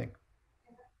change, I think.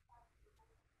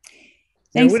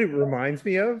 What it reminds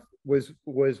me of was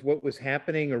what was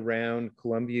happening around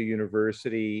Columbia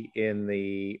University in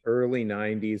the early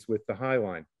 90s with the High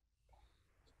Line.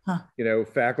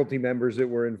 Faculty members that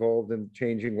were involved in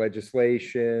changing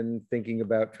legislation, thinking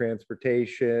about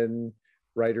transportation,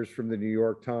 writers from the New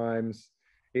York Times.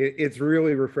 It's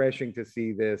really refreshing to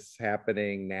see this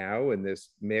happening now in this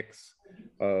mix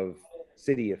of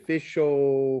city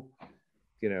official,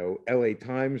 LA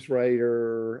Times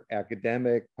writer,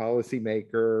 academic,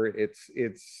 policymaker.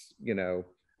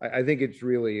 I think it's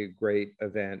really a great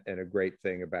event and a great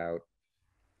thing about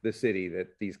the city that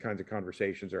these kinds of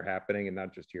conversations are happening, and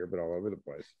not just here, but all over the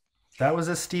place. That was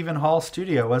a Stephen Hall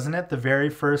studio, wasn't it? The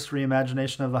very first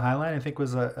reimagination of the High Line, I think,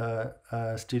 was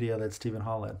a studio that Stephen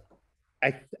Hall led.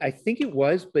 I think it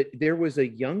was, but there was a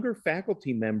younger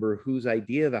faculty member whose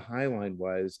idea the High Line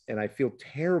was, and I feel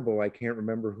terrible, I can't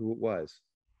remember who it was,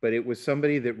 but it was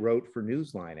somebody that wrote for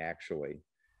Newsline, actually.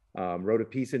 Wrote a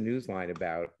piece in Newsline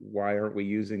about why aren't we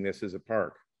using this as a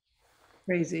park?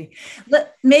 Crazy.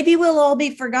 Maybe we'll all be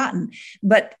forgotten,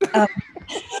 but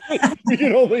we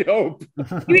can only hope.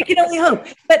 We can only hope.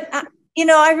 But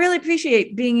I really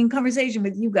appreciate being in conversation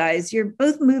with you guys. You're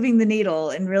both moving the needle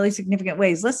in really significant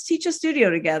ways. Let's teach a studio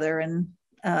together and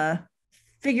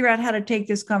figure out how to take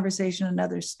this conversation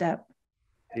another step.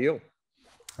 Deal.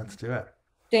 Let's do it.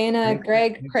 Dana,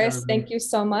 Greg, Chris, thank you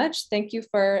so much. Thank you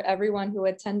for everyone who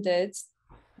attended.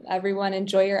 Everyone,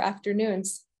 enjoy your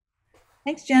afternoons.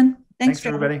 Thanks, Jen. Thanks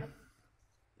everybody.